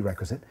third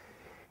prerequisite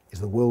is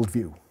the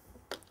worldview.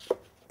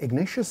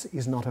 Ignatius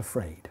is not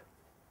afraid.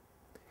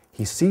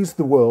 He sees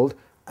the world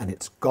and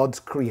it's God's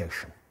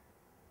creation.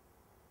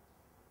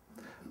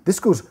 This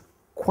goes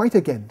quite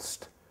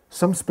against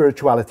some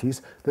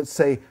spiritualities that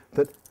say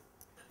that,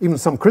 even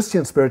some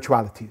Christian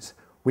spiritualities,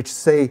 which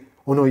say,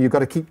 oh no, you've got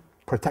to keep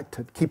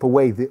protected, keep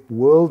away. The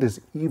world is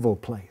an evil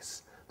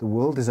place. The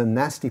world is a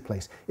nasty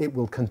place. It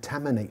will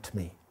contaminate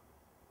me.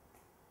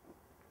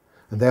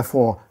 And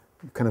therefore,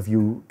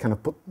 you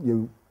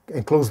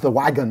enclose the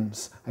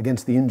wagons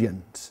against the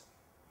Indians.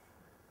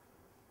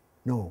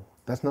 No,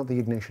 that's not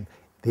the Ignatian.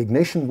 The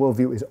Ignatian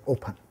worldview is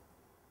open.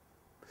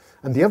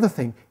 And the other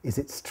thing is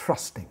it's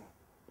trusting.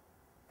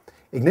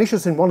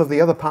 Ignatius, in one of the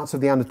other parts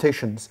of the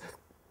annotations,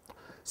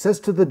 says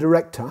to the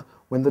director,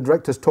 when the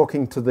director's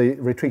talking to the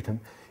retreatant,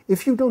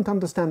 if you don't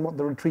understand what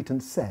the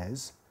retreatant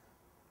says,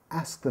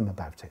 ask them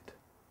about it.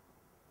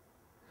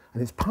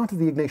 And it's part of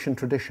the Ignatian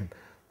tradition.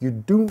 You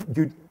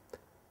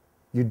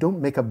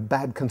don't make a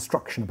bad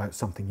construction about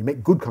something. You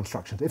make good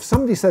constructions. If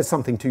somebody says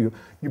something to you,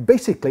 you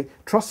basically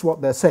trust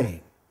what they're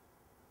saying.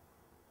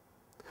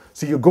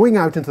 So you're going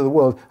out into the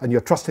world and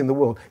you're trusting the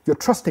world. You're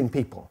trusting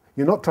people.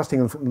 You're not trusting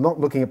them, not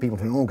looking at people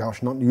and saying, oh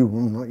gosh, not you,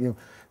 not you.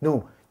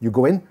 No, you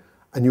go in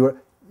and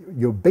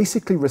you're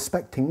basically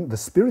respecting the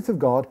Spirit of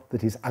God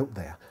that is out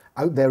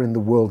there in the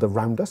world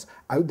around us,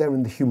 out there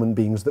in the human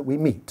beings that we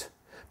meet,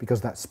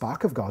 because that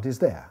spark of God is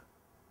there.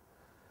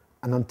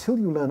 And until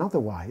you learn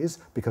otherwise,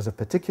 because of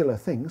particular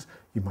things,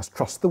 you must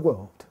trust the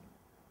world.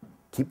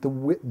 Keep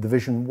the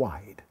vision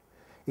wide.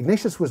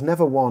 Ignatius was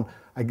never one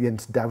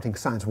against doubting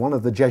science. One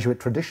of the Jesuit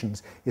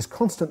traditions is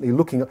constantly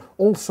looking at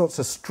all sorts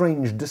of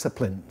strange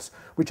disciplines,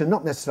 which are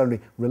not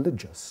necessarily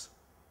religious.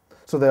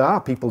 So there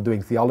are people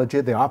doing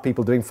theology, there are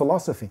people doing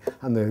philosophy,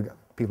 and there are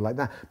people like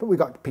that. But we've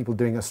got people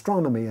doing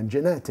astronomy and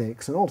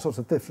genetics and all sorts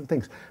of different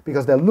things,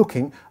 because they're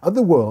looking at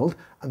the world,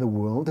 and the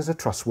world is a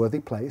trustworthy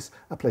place,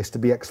 a place to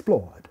be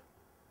explored.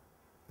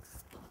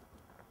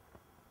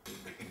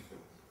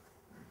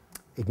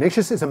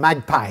 Ignatius is a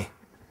magpie.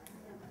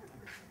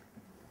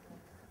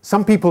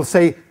 Some people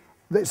say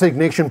it's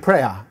Ignatian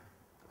prayer,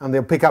 and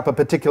they'll pick up a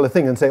particular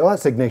thing and say, oh,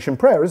 that's Ignatian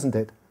prayer, isn't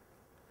it?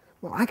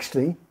 Well,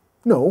 actually,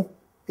 no.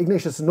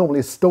 Ignatius normally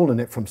has stolen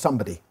it from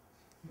somebody.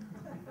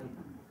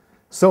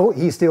 So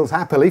he steals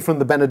happily from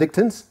the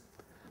Benedictines,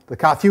 the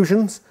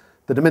Carthusians,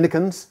 the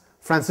Dominicans,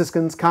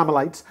 Franciscans,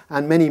 Carmelites,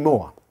 and many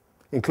more,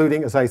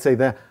 including, as I say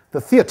there, the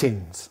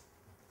Theatines.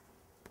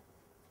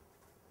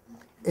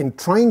 In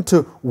trying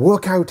to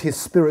work out his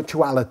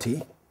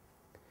spirituality,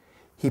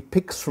 he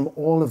picks from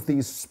all of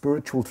these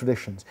spiritual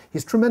traditions.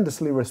 He's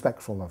tremendously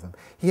respectful of them.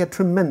 He had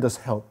tremendous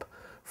help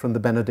from the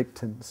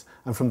Benedictines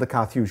and from the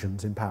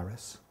Carthusians in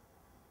Paris.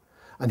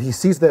 And he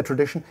sees their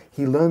tradition,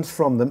 he learns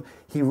from them,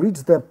 he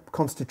reads their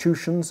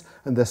constitutions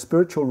and their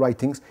spiritual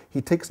writings, he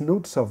takes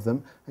notes of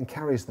them and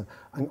carries them.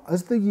 And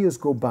as the years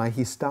go by,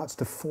 he starts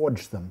to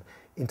forge them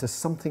into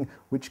something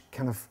which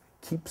kind of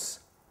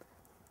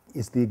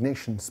is the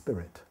Ignatian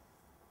spirit.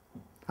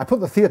 I put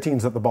the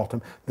Theatines at the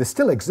bottom. They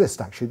still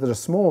exist, actually. There's a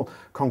small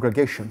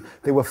congregation.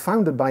 They were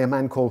founded by a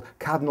man called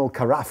Cardinal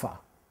Carafa.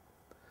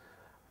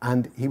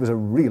 And he was a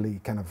really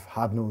kind of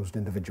hard-nosed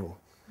individual.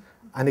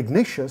 And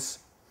Ignatius,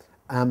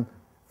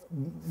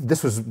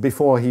 this was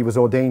before he was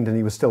ordained and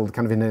he was still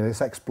kind of in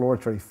this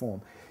exploratory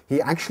form. He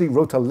actually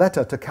wrote a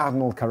letter to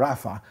Cardinal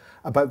Carafa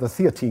about the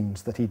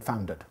Theatines that he'd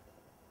founded.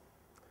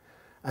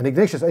 And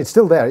Ignatius, it's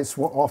still there, it's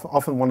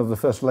often one of the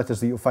first letters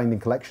that you'll find in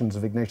collections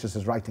of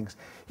Ignatius's writings.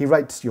 He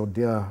writes, your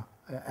dear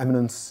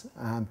Eminence,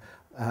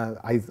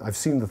 I've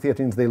seen the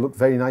Theatines, they look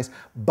very nice,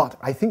 but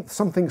I think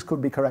some things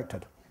could be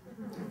corrected.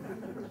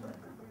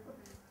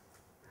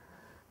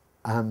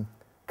 Cardinal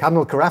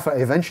Carafa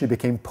eventually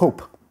became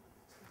Pope.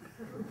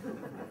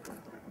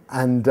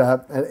 And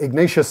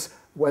Ignatius,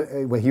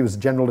 when he was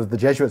general of the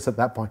Jesuits at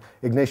that point,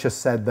 Ignatius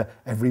said that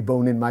every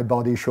bone in my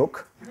body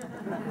shook.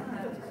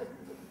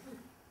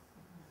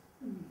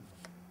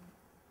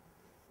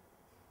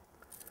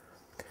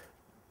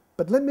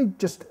 But let me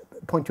just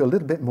point you a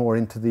little bit more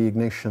into the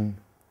Ignatian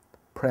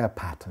prayer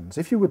patterns.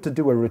 If you were to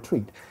do a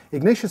retreat,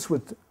 Ignatius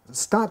would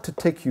start to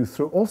take you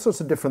through all sorts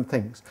of different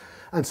things.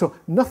 And so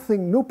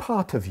no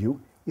part of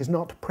you is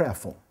not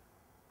prayerful.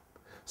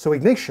 So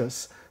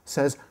Ignatius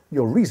says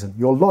your reason,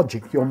 your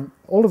logic,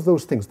 all of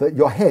those things, that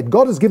your head,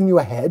 God has given you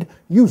a head,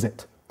 use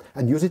it,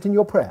 and use it in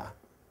your prayer.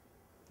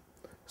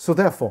 So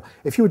therefore,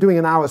 if you were doing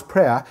an hour's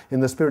prayer in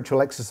the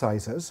spiritual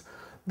exercises,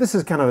 this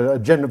is kind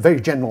of a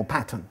very general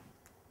pattern.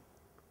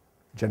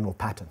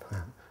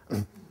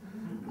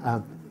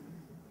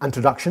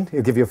 Introduction,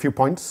 he'll give you a few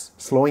points,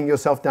 slowing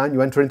yourself down,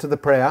 you enter into the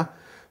prayer,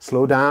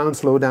 slow down,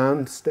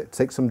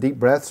 take some deep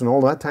breaths and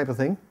all that type of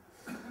thing.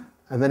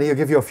 And then he'll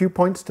give you a few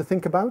points to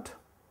think about,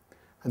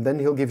 and then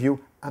he'll give you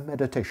a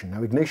meditation.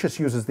 Now Ignatius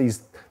uses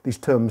these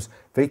terms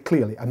very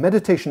clearly. A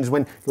meditation is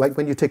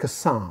when you take a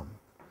psalm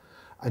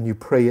and you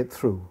pray it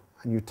through,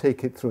 and you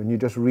take it through, and you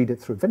just read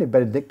it through. Very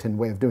Benedictine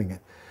way of doing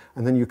it.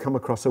 And then you come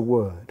across a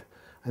word,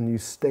 and you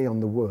stay on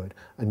the word,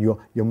 and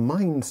your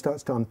mind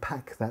starts to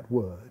unpack that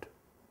word.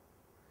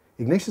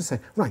 Ignatius said,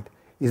 right,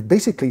 is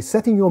basically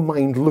setting your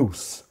mind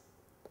loose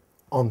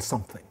on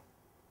something.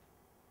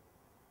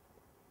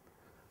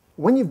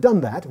 When you've done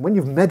that, when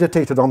you've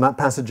meditated on that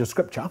passage of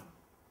Scripture,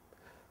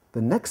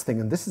 the next thing,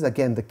 and this is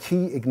again the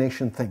key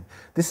Ignatian thing,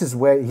 this is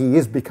where he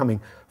is becoming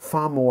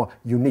far more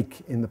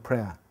unique in the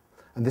prayer,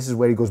 and this is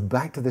where he goes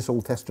back to this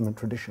Old Testament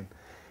tradition,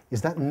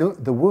 is that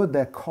the word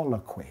there,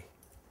 colloquy.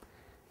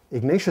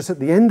 Ignatius, at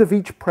the end of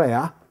each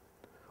prayer,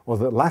 or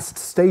the last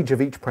stage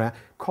of each prayer,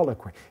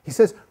 colloquy. He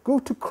says, go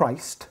to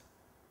Christ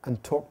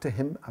and talk to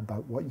him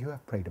about what you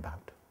have prayed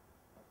about.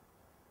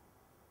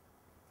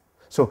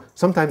 So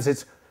sometimes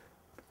it's,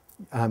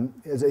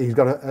 he's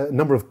got a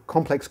number of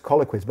complex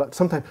colloquies, but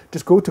sometimes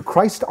just go to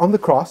Christ on the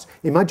cross,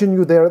 imagine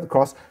you there at the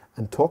cross,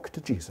 and talk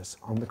to Jesus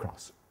on the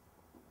cross.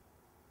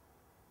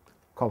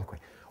 Colloquy.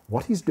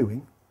 What he's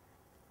doing,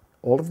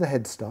 all of the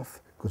head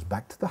stuff, goes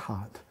back to the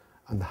heart,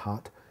 and the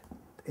heart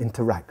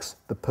interacts,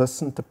 the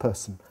person to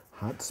person.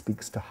 Heart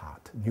speaks to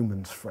heart,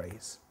 Newman's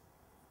phrase.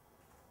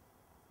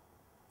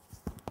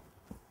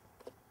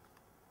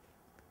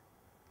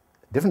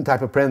 Different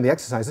type of prayer in the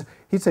exercises,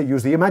 he'd say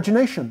use the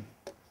imagination.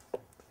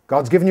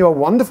 God's given you a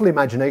wonderful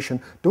imagination.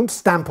 Don't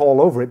stamp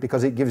all over it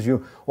because it gives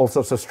you all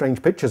sorts of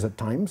strange pictures at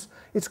times.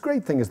 Its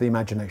great thing is the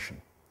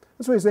imagination.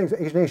 That's why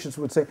Ignatius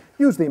would say,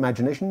 use the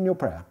imagination in your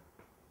prayer.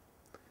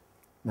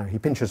 Now he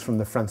pinches from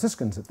the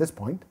Franciscans at this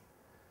point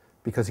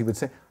because he would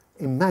say,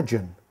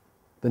 imagine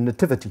the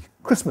nativity,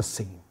 Christmas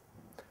scene.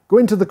 Go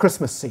into the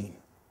Christmas scene.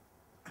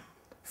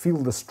 Feel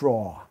the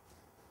straw.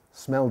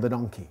 Smell the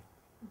donkey.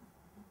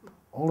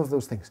 All of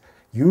those things.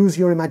 Use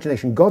your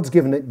imagination. God's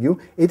given it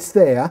you. It's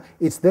there.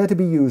 It's there to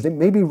be used. It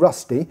may be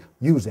rusty.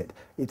 Use it.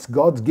 It's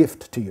God's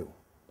gift to you.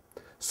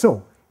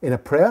 So, in a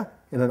prayer,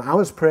 in an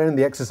hour's prayer in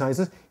the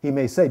exercises, he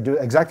may say, do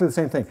exactly the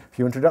same thing. A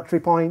few introductory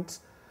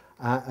points,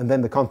 and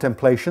then the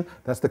contemplation.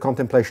 That's the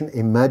contemplation.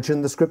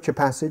 Imagine the scripture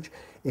passage.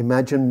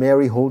 Imagine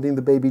Mary holding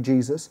the baby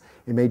Jesus.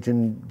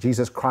 Imagine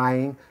Jesus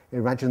crying.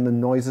 Imagine the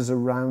noises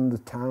around the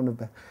town of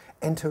Bethlehem.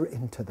 Enter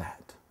into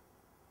that.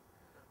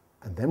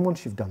 And then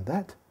once you've done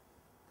that,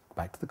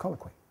 back to the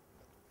colloquy.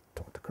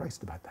 Talk to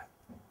Christ about that.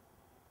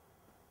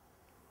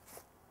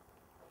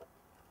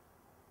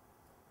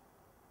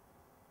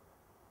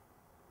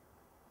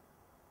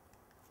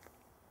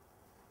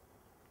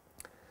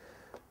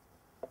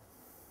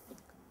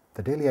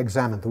 The daily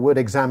examen, the word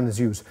examen is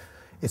used.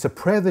 It's a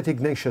prayer that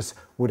Ignatius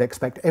would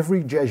expect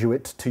every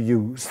Jesuit to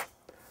use.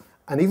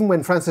 And even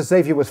when Francis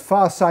Xavier was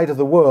far side of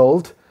the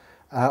world,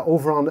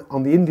 over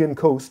on the Indian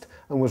coast,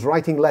 and was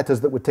writing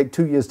letters that would take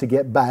 2 years to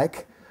get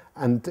back,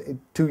 and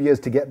 2 years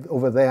to get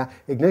over there,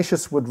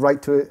 Ignatius would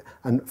write to it,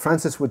 and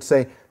Francis would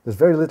say, there's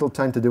very little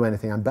time to do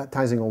anything, I'm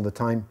baptizing all the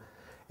time.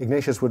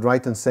 Ignatius would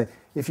write and say,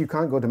 if you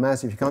can't go to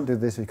Mass, if you can't do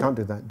this, if you can't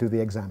do that, do the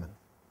examen.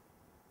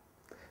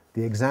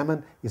 The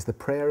examen is the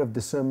prayer of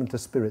discernment of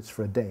spirits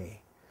for a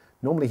day.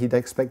 Normally he'd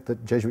expect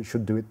that Jesuits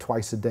should do it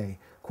twice a day,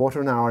 quarter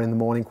an hour in the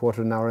morning,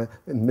 quarter an hour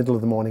in the middle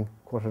of the morning,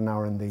 quarter an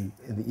hour in the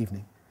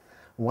evening.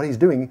 And what he's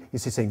doing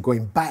is he's saying,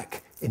 going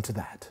back into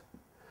that,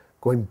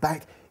 going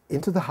back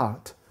into the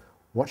heart,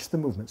 watch the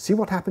movement, see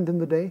what happened in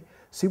the day,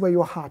 see where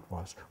your heart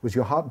was. Was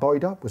your heart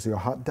buoyed up? Was your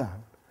heart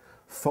down?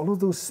 Follow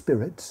those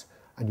spirits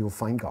and you'll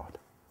find God.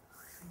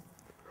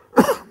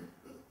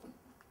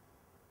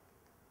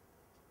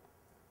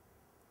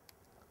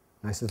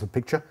 Nice little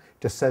picture.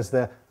 Just says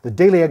there, the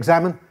daily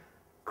examen,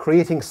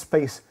 creating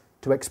space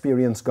to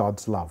experience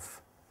God's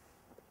love.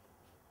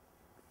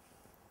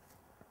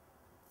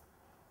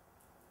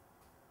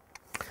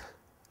 A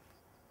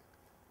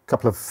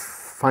couple of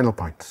final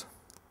points.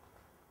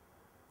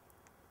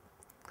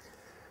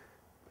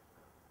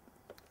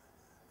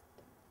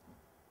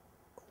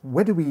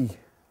 Where do we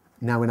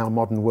now in our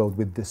modern world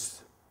with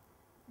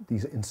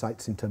these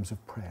insights in terms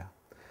of prayer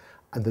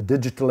and the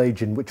digital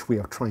age in which we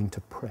are trying to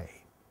pray?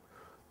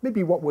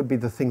 Maybe what would be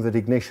the thing that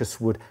Ignatius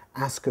would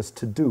ask us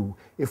to do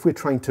if we're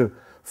trying to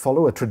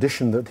follow a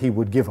tradition that he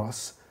would give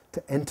us,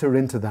 to enter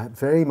into that,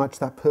 very much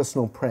that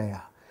personal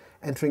prayer,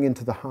 entering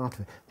into the heart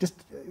of it.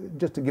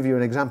 Just to give you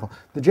an example,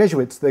 the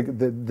Jesuits,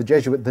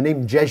 the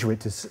name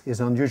Jesuit is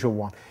an unusual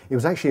one. It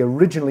was actually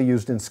originally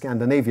used in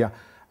Scandinavia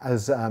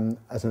as an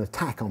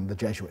attack on the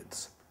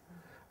Jesuits.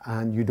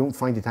 And you don't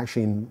find it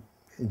actually in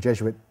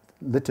Jesuit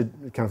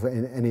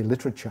in any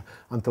literature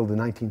until the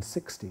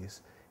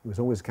 1960s. It was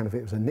always it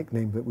was a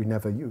nickname that we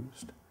never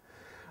used.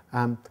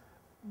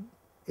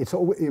 It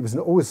was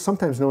always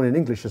sometimes known in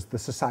English as the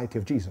Society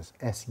of Jesus,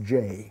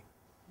 SJ.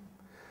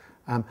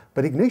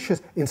 But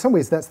Ignatius, in some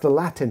ways, that's the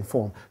Latin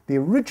form. The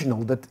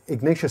original that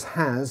Ignatius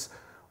has,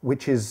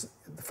 which is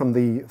from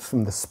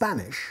the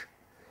Spanish,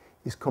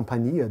 is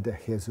Compañía de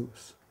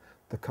Jesús,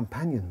 the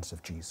companions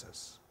of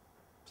Jesus.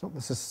 It's not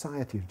the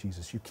Society of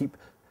Jesus.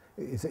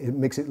 It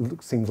makes it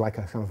look seems like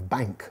a kind of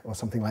bank or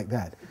something like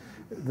that.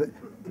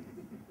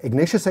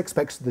 Ignatius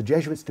expects the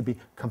Jesuits to be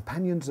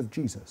companions of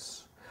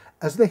Jesus.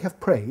 As they have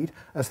prayed,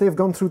 as they have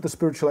gone through the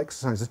spiritual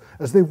exercises,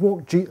 as they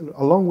walk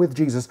along with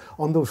Jesus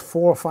on those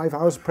 4 or 5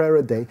 hours prayer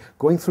a day,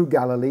 going through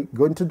Galilee,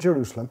 going to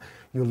Jerusalem,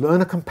 you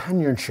learn a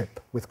companionship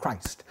with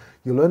Christ.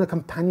 You learn a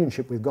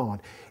companionship with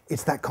God.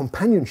 It's that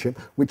companionship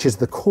which is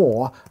the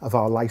core of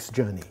our life's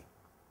journey.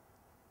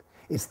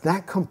 It's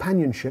that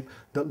companionship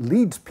that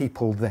leads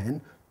people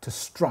then to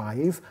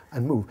strive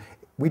and move.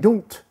 We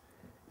don't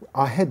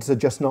Our heads are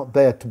just not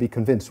there to be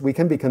convinced. We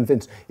can be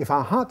convinced. If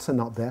our hearts are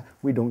not there,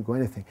 we don't go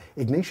anything.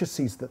 Ignatius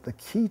sees that the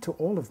key to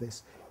all of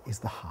this is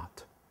the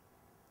heart.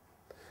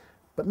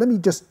 But let me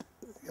just,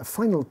 a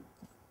final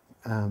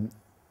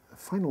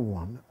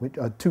one, which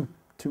are two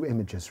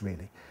images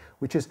really,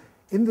 which is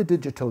in the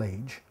digital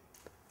age,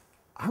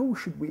 how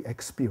should we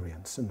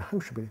experience and how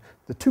should we,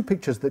 the two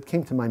pictures that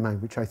came to my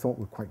mind which I thought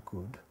were quite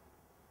good.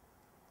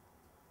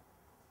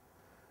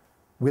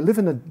 We live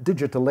in a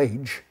digital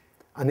age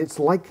and it's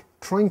like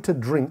trying to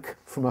drink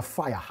from a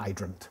fire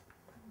hydrant.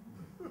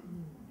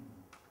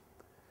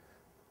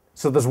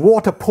 So there's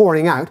water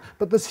pouring out,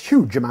 but there's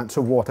huge amounts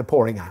of water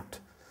pouring out.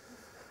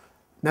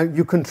 Now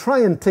you can try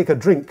and take a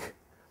drink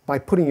by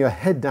putting your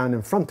head down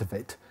in front of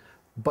it,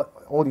 but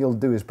all you'll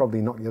do is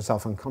probably knock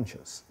yourself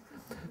unconscious.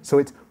 So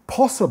it's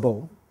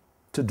possible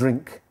to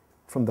drink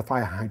from the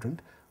fire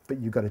hydrant, but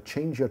you've got to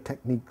change your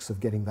techniques of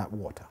getting that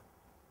water.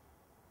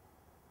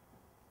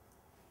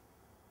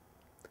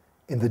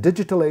 In the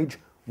digital age,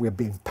 we're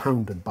being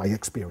pounded by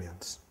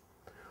experience.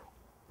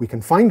 We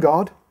can find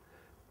God,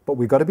 but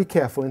we've got to be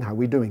careful in how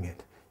we're doing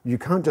it. You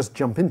can't just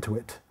jump into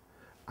it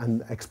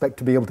and expect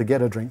to be able to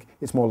get a drink.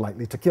 It's more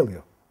likely to kill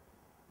you.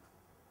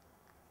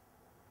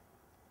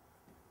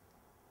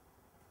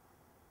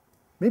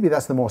 Maybe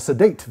that's the more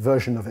sedate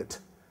version of it,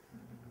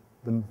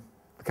 the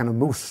kind of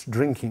moose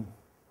drinking.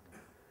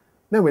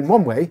 Now, in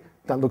one way,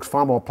 that looks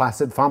far more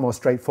placid, far more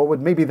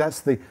straightforward. Maybe that's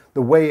the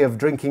way of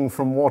drinking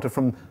from water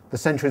from the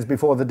centuries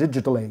before the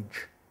digital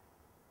age.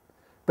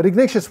 But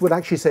Ignatius would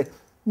actually say,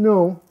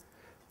 no,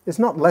 it's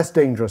not less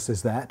dangerous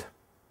as that.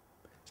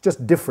 It's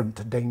just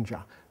different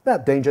danger.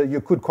 That danger, you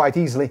could quite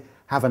easily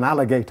have an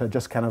alligator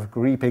just kind of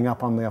creeping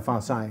up on the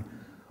far side.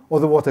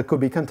 Or the water could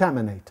be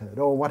contaminated,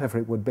 or whatever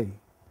it would be.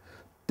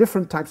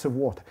 Different types of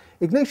water.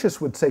 Ignatius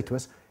would say to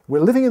us,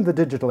 we're living in the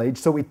digital age,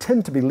 so we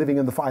tend to be living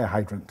in the fire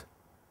hydrant.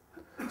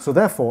 So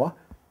therefore,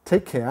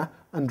 take care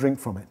and drink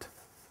from it.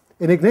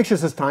 In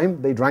Ignatius's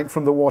time, they drank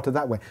from the water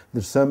that way.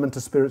 The discernment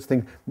of spirits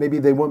thing, maybe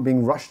they weren't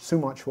being rushed so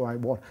much by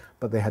water,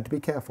 but they had to be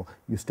careful.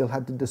 You still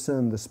had to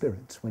discern the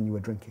spirits when you were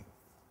drinking.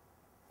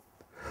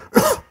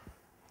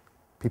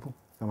 People,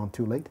 I'm on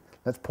too late.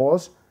 Let's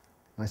pause.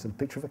 Nice little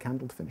picture of a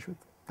candle to finish with.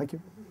 Thank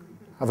you.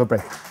 Have a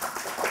break.